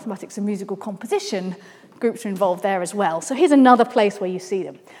on mathematics and musical composition. Groups are involved there as well. So here's another place where you see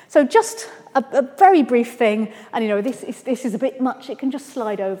them. So just a very brief thing, and this is a bit much. It can just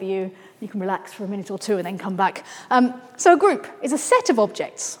slide over you. You can relax for a minute or two and then come back. So a group is a set of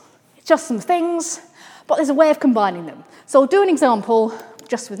objects. It's just some things, but there's a way of combining them. So I'll do an example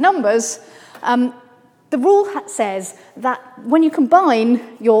just with numbers. The rule says that when you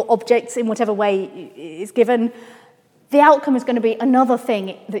combine your objects in whatever way is given, the outcome is going to be another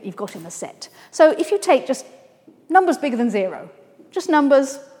thing that you've got in the set. So if you take just numbers bigger than 0, just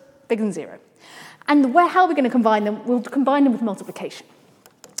numbers bigger than 0, and how are we going to combine them? We'll combine them with multiplication.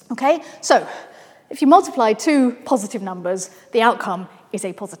 Okay? So if you multiply two positive numbers, the outcome is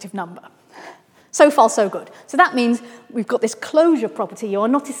a positive number. So far, so good. So that means we've got this closure property. You are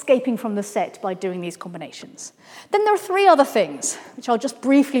not escaping from the set by doing these combinations. Then there are three other things, which I'll just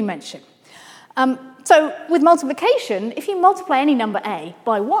briefly mention. So with multiplication, if you multiply any number a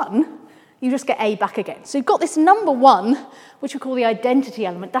by 1, you just get a back again. So you've got this number 1, which we call the identity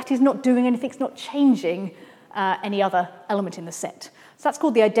element. That is not doing anything. It's not changing any other element in the set. So that's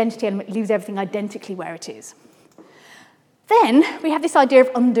called the identity element. It leaves everything identically where it is. Then we have this idea of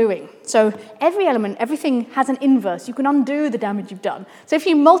undoing. So every element, everything has an inverse. You can undo the damage you've done. So if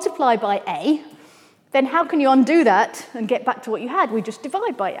you multiply by a, then how can you undo that and get back to what you had? We just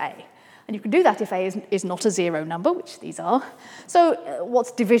divide by a. And you can do that if a is not a 0 number, which these are. So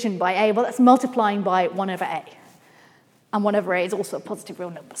what's division by a? Well, that's multiplying by 1 over a. And 1 over a is also a positive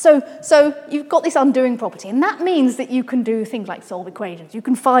real number. So you've got this undoing property, and that means that you can do things like solve equations. You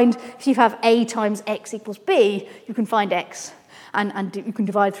can find, if you have a times x equals b, you can find x, and you can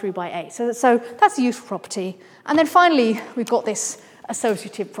divide through by a. So that's a useful property. And then finally, we've got this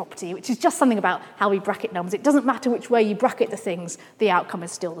associative property, which is just something about how we bracket numbers. It doesn't matter which way you bracket the things, the outcome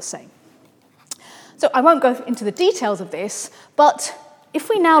is still the same. So I won't go into the details of this, but if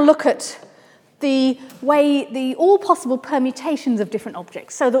we now look at the way, all possible permutations of different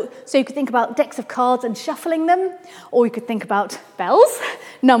objects. So you could think about decks of cards and shuffling them, or you could think about bells,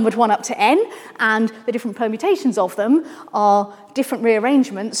 numbered 1 up to n, and the different permutations of them are different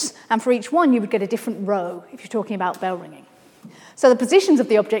rearrangements, and for each one you would get a different row if you're talking about bell ringing. So the positions of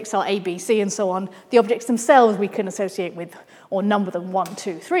the objects are A, B, C, and so on. The objects themselves we can associate with, or number them 1,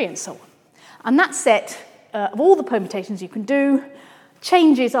 2, 3, and so on. And that set of all the permutations you can do,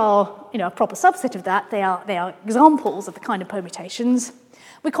 changes are, a proper subset of that. They are examples of the kind of permutations.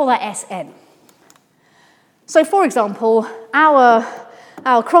 We call that Sn. So, for example, our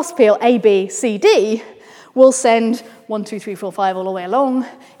cross peel A, B, C, D will send 1, 2, 3, 4, 5 all the way along.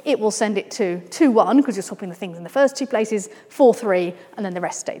 It will send it to 2, 1, because you're swapping the things in the first two places, 4, 3, and then the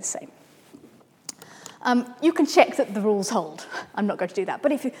rest stay the same. You can check that the rules hold. I'm not going to do that.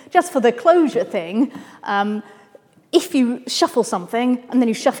 But just for the closure thing, if you shuffle something and then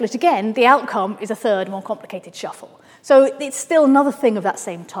you shuffle it again, the outcome is a third more complicated shuffle. So it's still another thing of that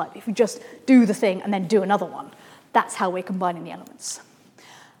same type. If you just do the thing and then do another one, that's how we're combining the elements.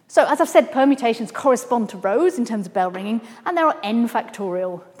 So as I've said, permutations correspond to rows in terms of bell ringing, and there are n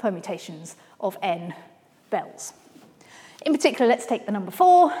factorial permutations of n bells. In particular, let's take the number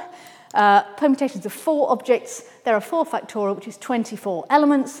 4. Permutations of 4 objects. There are 4 factorial, which is 24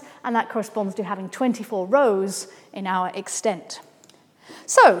 elements, and that corresponds to having 24 rows in our extent.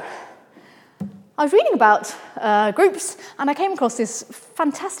 So, I was reading about groups, and I came across this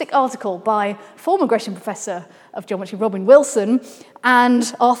fantastic article by former Gresham Professor of Geometry Robin Wilson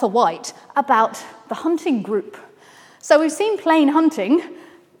and Arthur White about the hunting group. So we've seen plain hunting.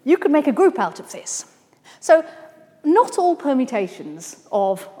 You could make a group out of this. So not all permutations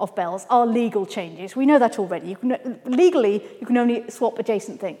of bells are legal changes. We know that already. Legally, you can only swap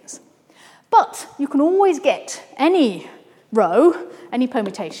adjacent things. But you can always get any row, any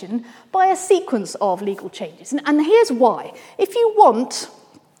permutation, by a sequence of legal changes. And here's why. If you want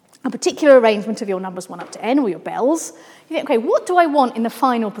a particular arrangement of your numbers 1 up to n, or your bells, you think, okay, what do I want in the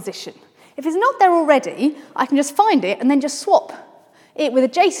final position? If it's not there already, I can just find it and then just swap it with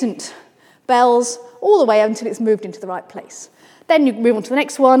adjacent bells all the way until it's moved into the right place. Then you move on to the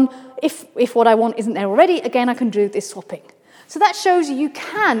next one. If what I want isn't there already, again, I can do this swapping. So that shows you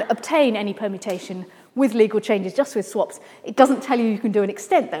can obtain any permutation with legal changes, just with swaps. It doesn't tell you can do an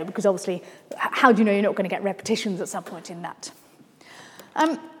extent, though, because obviously, how do you know you're not going to get repetitions at some point in that?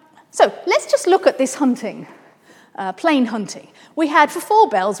 So let's just look at this hunting, plain hunting. We had, for 4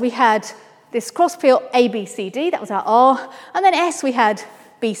 bells, we had this cross peel A, B, C, D, that was our R, and then S we had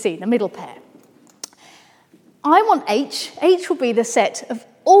B, C, the middle pair. I want H. H will be the set of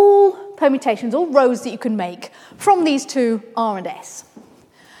all permutations, all rows that you can make from these two R and S.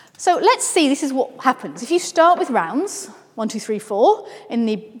 So let's see, this is what happens. If you start with rounds, 1, 2, 3, 4, in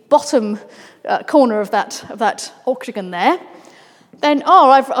the bottom corner of that octagon there, then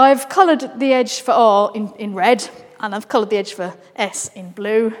R, I've coloured the edge for R in red, and I've coloured the edge for S in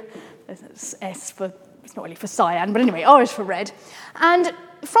blue. It's S for, it's not really for cyan, but anyway, R is for red. And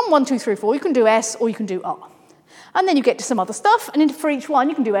from 1, 2, 3, 4, you can do S or you can do R. And then you get to some other stuff, and for each one,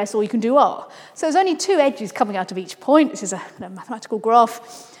 you can do S or you can do R. So there's only 2 edges coming out of each point. This is a mathematical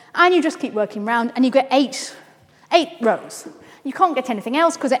graph. And you just keep working round, and you get 8 rows. You can't get anything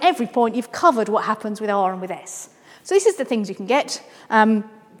else, because at every point, you've covered what happens with R and with S. So this is the things you can get.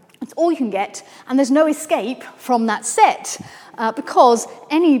 It's all you can get, and there's no escape from that set, because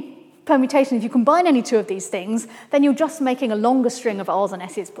any permutation, if you combine any 2 of these things, then you're just making a longer string of R's and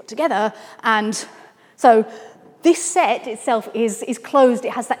S's put together, and so this set itself is closed.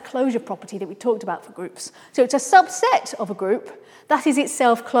 It has that closure property that we talked about for groups. So it's a subset of a group that is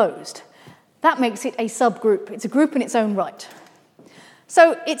itself closed. That makes it a subgroup. It's a group in its own right.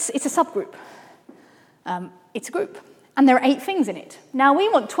 So it's a subgroup. It's a group. And there are 8 things in it. Now, we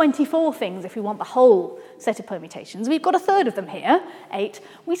want 24 things if we want the whole set of permutations. We've got a third of them here, 8.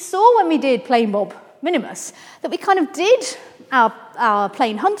 We saw when we did plain Bob Minimus that we kind of did our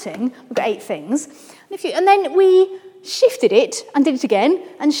plain hunting. We've got 8 things. And then we shifted it and did it again,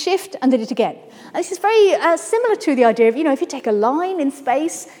 and shift and did it again. And this is very similar to the idea of, if you take a line in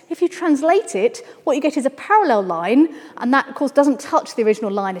space, if you translate it, what you get is a parallel line, and that, of course, doesn't touch the original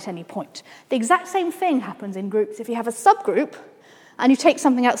line at any point. The exact same thing happens in groups. If you have a subgroup, and you take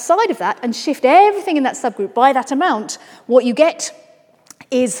something outside of that and shift everything in that subgroup by that amount, what you get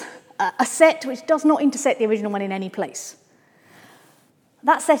is a set which does not intersect the original one in any place.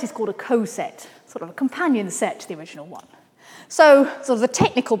 That set is called a coset, sort of a companion set to the original one. So sort of the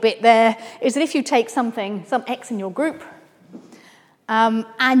technical bit there is that if you take some X in your group,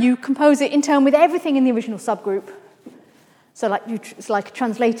 and you compose it in turn with everything in the original subgroup, so it's like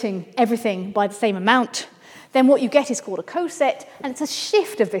translating everything by the same amount, then what you get is called a coset, and it's a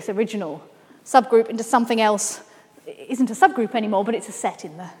shift of this original subgroup into something else. It isn't a subgroup anymore, but it's a set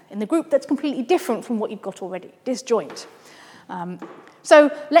in the group that's completely different from what you've got already, disjoint.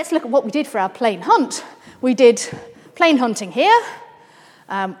 So let's look at what we did for our plain hunt. We did plain hunting here.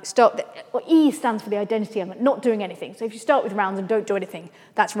 E stands for the identity element, not doing anything. So if you start with rounds and don't do anything,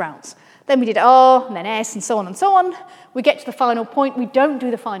 that's rounds. Then we did R, and then S, and so on and so on. We get to the final point. We don't do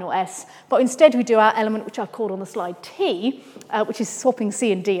the final S, but instead we do our element, which I've called on the slide T, which is swapping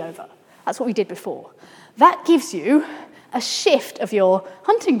C and D over. That's what we did before. That gives you a shift of your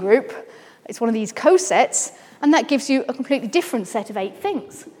hunting group. It's one of these cosets, and that gives you a completely different set of 8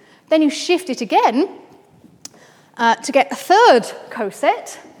 things. Then you shift it again to get a third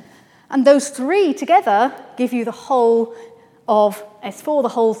coset, and those 3 together give you the whole of S4, the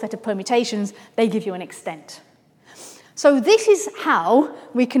whole set of permutations. They give you an extent. So this is how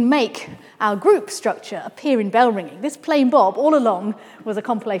we can make our group structure appear in bell ringing. This plain Bob all along was a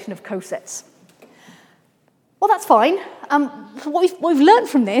compilation of cosets. Well, that's fine. What we've learned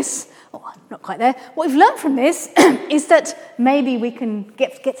from this, not quite there, what we've learned from this is that maybe we can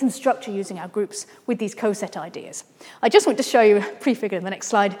get some structure using our groups with these coset ideas. I just want to show you a prefigure in the next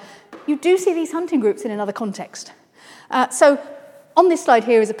slide. You do see these hunting groups in another context. So on this slide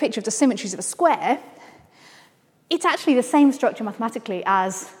here is a picture of the symmetries of a square. It's actually the same structure mathematically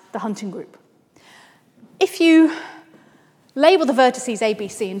as the hunting group. if you label the vertices A, B,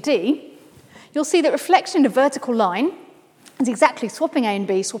 C, and D, you'll see that reflection in a vertical line is exactly swapping A and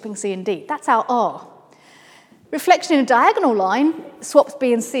B, swapping C and D. That's our R. Reflection in a diagonal line swaps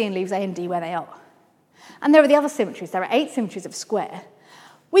B and C and leaves A and D where they are. And there are the other symmetries. There are 8 symmetries of a square.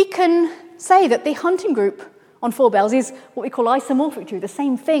 We can say that the Hunting group on 4 bells is what we call isomorphic to, the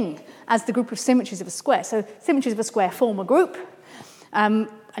same thing as the group of symmetries of a square. So symmetries of a square form a group. And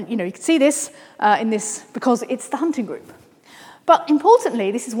you can see this in this because it's the Hunting group. But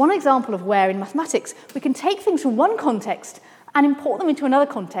importantly, this is one example of where in mathematics we can take things from one context and import them into another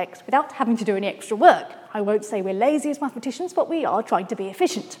context without having to do any extra work. I won't say we're lazy as mathematicians, but we are trying to be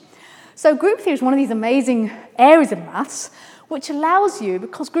efficient. So group theory is one of these amazing areas of maths which allows you,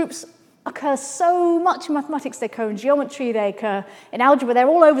 because groups occur so much in mathematics, they occur in geometry, they occur in algebra, they're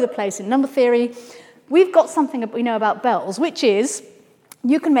all over the place in number theory. We've got something that we know about bells, which is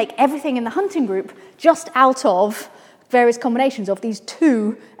you can make everything in the Hunting group just out of various combinations of these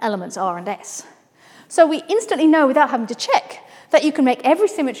 2 elements, R and S. So we instantly know, without having to check, that you can make every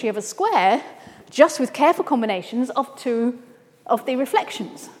symmetry of a square just with careful combinations of 2 of the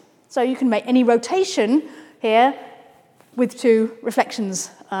reflections. So you can make any rotation here with 2 reflections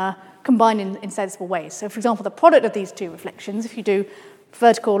combined in sensible ways. So for example, the product of these 2 reflections, if you do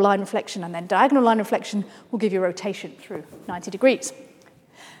vertical line reflection and then diagonal line reflection, will give you a rotation through 90 degrees.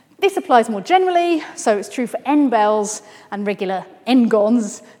 This applies more generally, so it's true for n bells and regular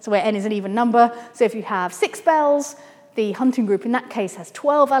n-gons, so where n is an even number. So if you have 6 bells, the Hunting group in that case has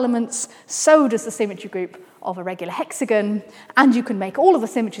 12 elements, so does the symmetry group of a regular hexagon, and you can make all of the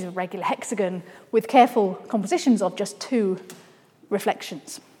symmetries of a regular hexagon with careful compositions of just 2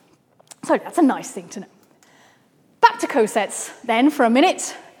 reflections. So that's a nice thing to know. Back to cosets then for a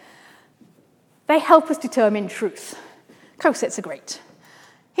minute. They help us determine truth. Cosets are great.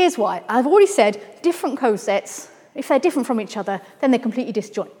 Here's why. I've already said different cosets, if they're different from each other, then they're completely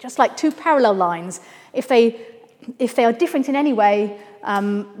disjoint. Just like 2 parallel lines, if they are different in any way,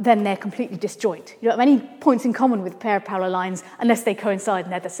 then they're completely disjoint. You don't have any points in common with a pair of parallel lines unless they coincide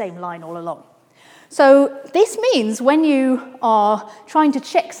and they're the same line all along. So this means when you are trying to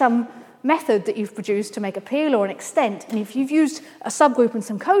check some method that you've produced to make a peel or an extent, and if you've used a subgroup and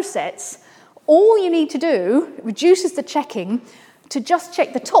some cosets, all you need to do reduces the checking to just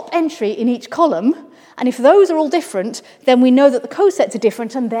check the top entry in each column, and if those are all different, then we know that the cosets are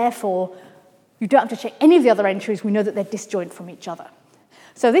different, and therefore you don't have to check any of the other entries. We know that they're disjoint from each other.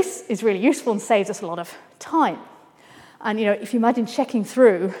 So this is really useful and saves us a lot of time. And if you imagine checking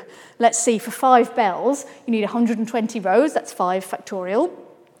through, let's see, for 5 bells, you need 120 rows, that's 5 factorial.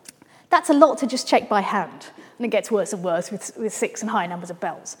 That's a lot to just check by hand, and it gets worse and worse with 6 and high numbers of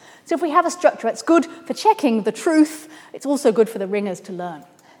bells. So if we have a structure that's good for checking the truth, it's also good for the ringers to learn.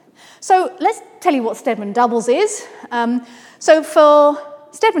 So let's tell you what Steadman doubles is. So for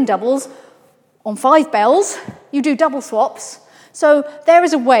Steadman doubles, on 5 bells, you do double swaps. So there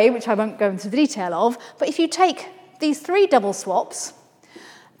is a way, which I won't go into the detail of, but if you take these 3 double swaps,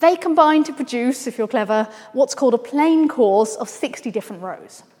 they combine to produce, if you're clever, what's called a plane course of 60 different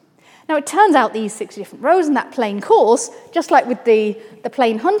rows. Now, it turns out these 60 different rows in that plane course, just like with the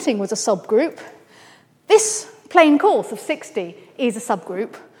plane Hunting was a subgroup, this plane course of 60 is a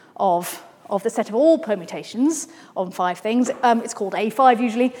subgroup of the set of all permutations on 5 things. It's called A5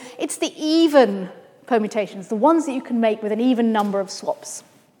 usually. It's the even permutations, the ones that you can make with an even number of swaps.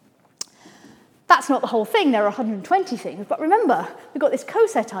 That's not the whole thing. There are 120 things. But remember, we've got this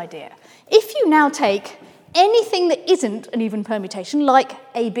coset idea. If you now take anything that isn't an even permutation, like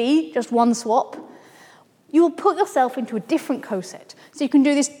AB, just 1 swap, you will put yourself into a different coset. So you can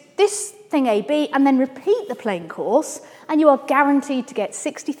do this thing AB and then repeat the plane course, and you are guaranteed to get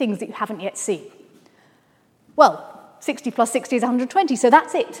 60 things that you haven't yet seen. Well, 60 plus 60 is 120, so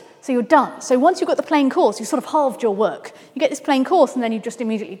that's it. So you're done. So once you've got the plane course, you've sort of halved your work. You get this plane course, and then you just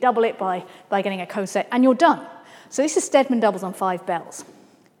immediately double it by getting a coset, and you're done. So this is Steadman doubles on 5 bells.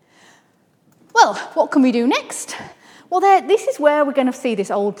 Well, what can we do next? Well, this is where we're going to see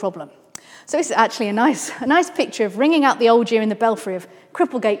this old problem. So this is actually a nice picture of ringing out the old year in the belfry of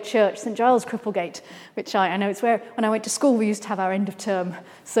Cripplegate Church, St Giles Cripplegate, which I know it's where, when I went to school, we used to have our end-of-term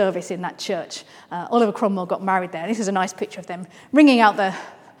service in that church. Oliver Cromwell got married there. This is a nice picture of them ringing out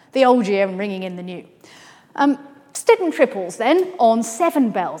the old year and ringing in the new. Steadman triples, then, on 7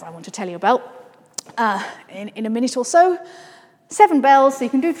 bells I want to tell you about in a minute or so. 7 bells, so you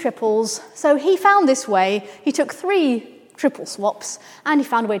can do triples. So he found this way. He took 3 triple swaps, and he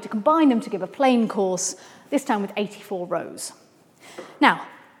found a way to combine them to give a plane course, this time with 84 rows. Now,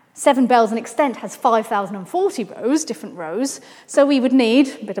 7 bells in extent has 5,040 rows, different rows, so we would need,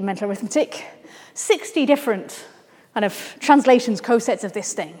 a bit of mental arithmetic, 60 different kind of translations, cosets of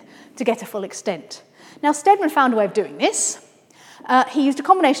this thing to get a full extent. Now, Stedman found a way of doing this. He used a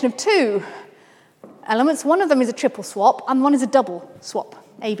combination of 2 elements. One of them is a triple swap, and one is a double swap,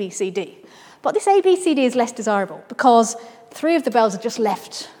 A, B, C, D. But this A, B, C, D is less desirable because 3 of the bells are just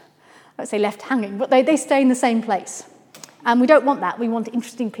left, I would say left hanging, but they stay in the same place. And we don't want that. We want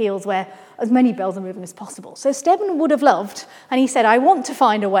interesting peals where as many bells are moving as possible. So Stedman would have loved, and he said, I want to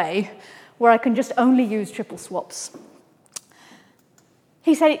find a way where I can just only use triple swaps.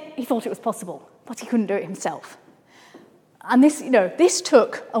 He said he thought it was possible, but he couldn't do it himself. And this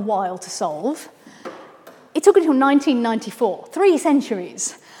took a while to solve. It took until 1994, 3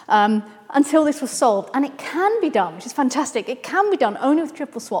 centuries, until this was solved. And it can be done, which is fantastic. It can be done only with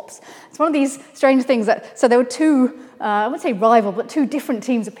triple swaps. It's one of these strange things so there were 2, I wouldn't say rival, but 2 different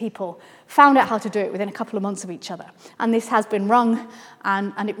teams of people found out how to do it within a couple of months of each other. And this has been rung,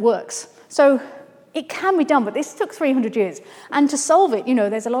 and it works. So it can be done, but this took 300 years. And to solve it,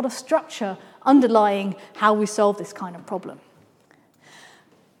 there's a lot of structure underlying how we solve this kind of problem.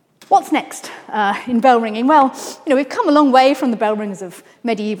 What's next in bell ringing? Well, we've come a long way from the bell ringers of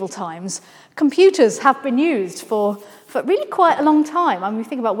medieval times. Computers have been used for really quite a long time. I mean, we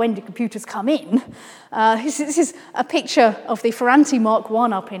think about when did computers come in. This is a picture of the Ferranti Mark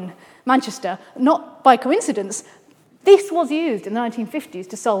I up in Manchester. Not by coincidence, this was used in the 1950s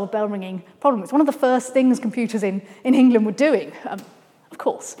to solve a bell ringing problem. It's one of the first things computers in England were doing, of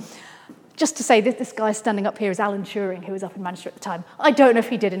course. Just to say that this guy standing up here is Alan Turing, who was up in Manchester at the time. I don't know if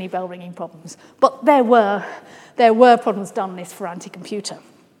he did any bell ringing problems, but there were problems done on this Ferranti computer.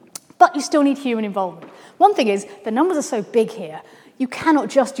 But you still need human involvement. One thing is, the numbers are so big here, you cannot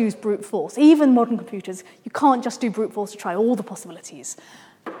just use brute force. Even modern computers, you can't just do brute force to try all the possibilities.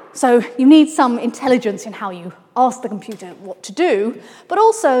 So you need some intelligence in how you ask the computer what to do, but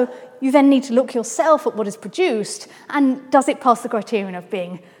also you then need to look yourself at what is produced, and does it pass the criterion of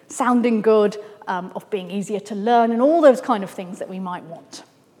being sounding good, of being easier to learn, and all those kind of things that we might want.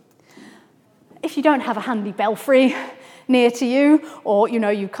 If you don't have a handy belfry near to you, or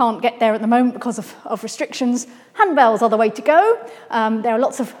you can't get there at the moment because of restrictions, handbells are the way to go. There are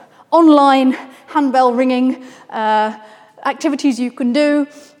lots of online handbell ringing activities you can do,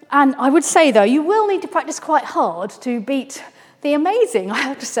 and I would say, though, you will need to practice quite hard to beat the amazing, I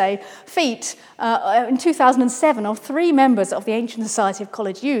have to say, feat in 2007 of 3 members of the Ancient Society of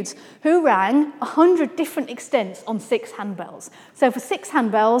College Youths who rang 100 different extents on 6 handbells. So for 6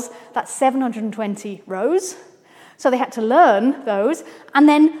 handbells, that's 720 rows. So they had to learn those, and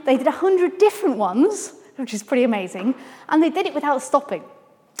then they did 100 different ones, which is pretty amazing, and they did it without stopping.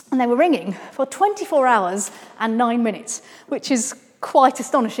 And they were ringing for 24 hours and 9 minutes, which is quite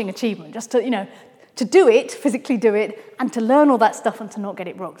astonishing achievement, just to do it, physically do it, and to learn all that stuff and to not get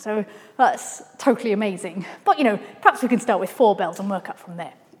it wrong. So that's totally amazing. But, perhaps we can start with 4 bells and work up from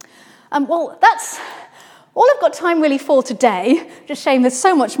there. Well, that's all I've got time really for today. Just a shame there's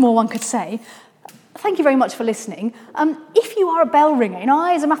so much more one could say. Thank you very much for listening. If you are a bell ringer,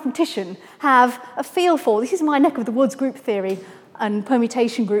 I as a mathematician have a feel for, this is my neck of the woods, group theory and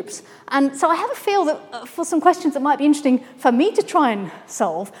permutation groups. And so I have a feel that for some questions that might be interesting for me to try and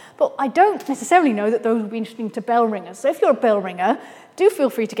solve, but I don't necessarily know that those will be interesting to bell ringers. So if you're a bell ringer, do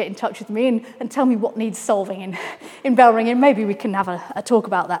feel free to get in touch with me and tell me what needs solving in bell ringing. Maybe we can have a talk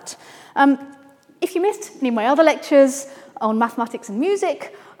about that. If you missed any of my other lectures on mathematics and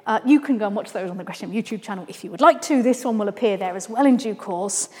music, you can go and watch those on the Gresham YouTube channel if you would like to. This one will appear there as well in due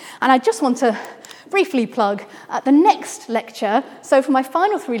course. And I just want to briefly plug the next lecture. So for my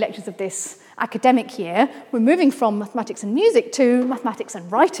final 3 lectures of this academic year, we're moving from mathematics and music to mathematics and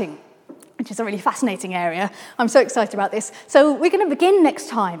writing, which is a really fascinating area. I'm so excited about this. So we're going to begin next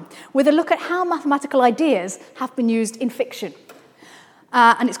time with a look at how mathematical ideas have been used in fiction.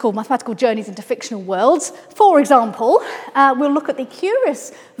 And it's called Mathematical Journeys into Fictional Worlds. For example, we'll look at the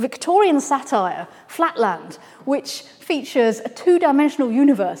curious Victorian satire, Flatland, which features a 2-dimensional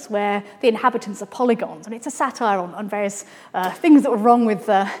universe where the inhabitants are polygons. And it's a satire on various things that were wrong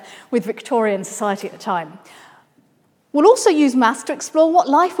with Victorian society at the time. We'll also use maths to explore what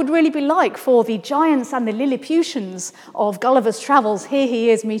life would really be like for the giants and the Lilliputians of Gulliver's Travels. Here he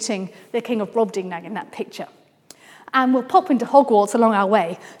is meeting the King of Brobdingnag in that picture. And we'll pop into Hogwarts along our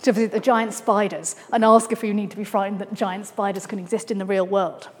way to visit the giant spiders and ask if we need to be frightened that giant spiders can exist in the real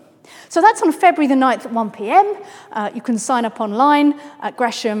world. So that's on February the 9th at 1 p.m. You can sign up online at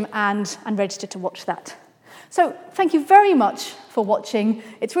Gresham and register to watch that. So thank you very much for watching.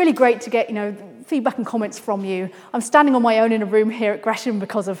 It's really great to get feedback and comments from you. I'm standing on my own in a room here at Gresham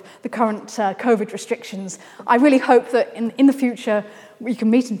because of the current COVID restrictions. I really hope that in the future we can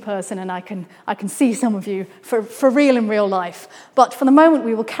meet in person and I can see some of you for real in real life. But for the moment,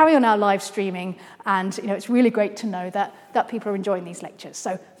 we will carry on our live streaming, and it's really great to know that people are enjoying these lectures.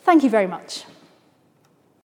 So thank you very much.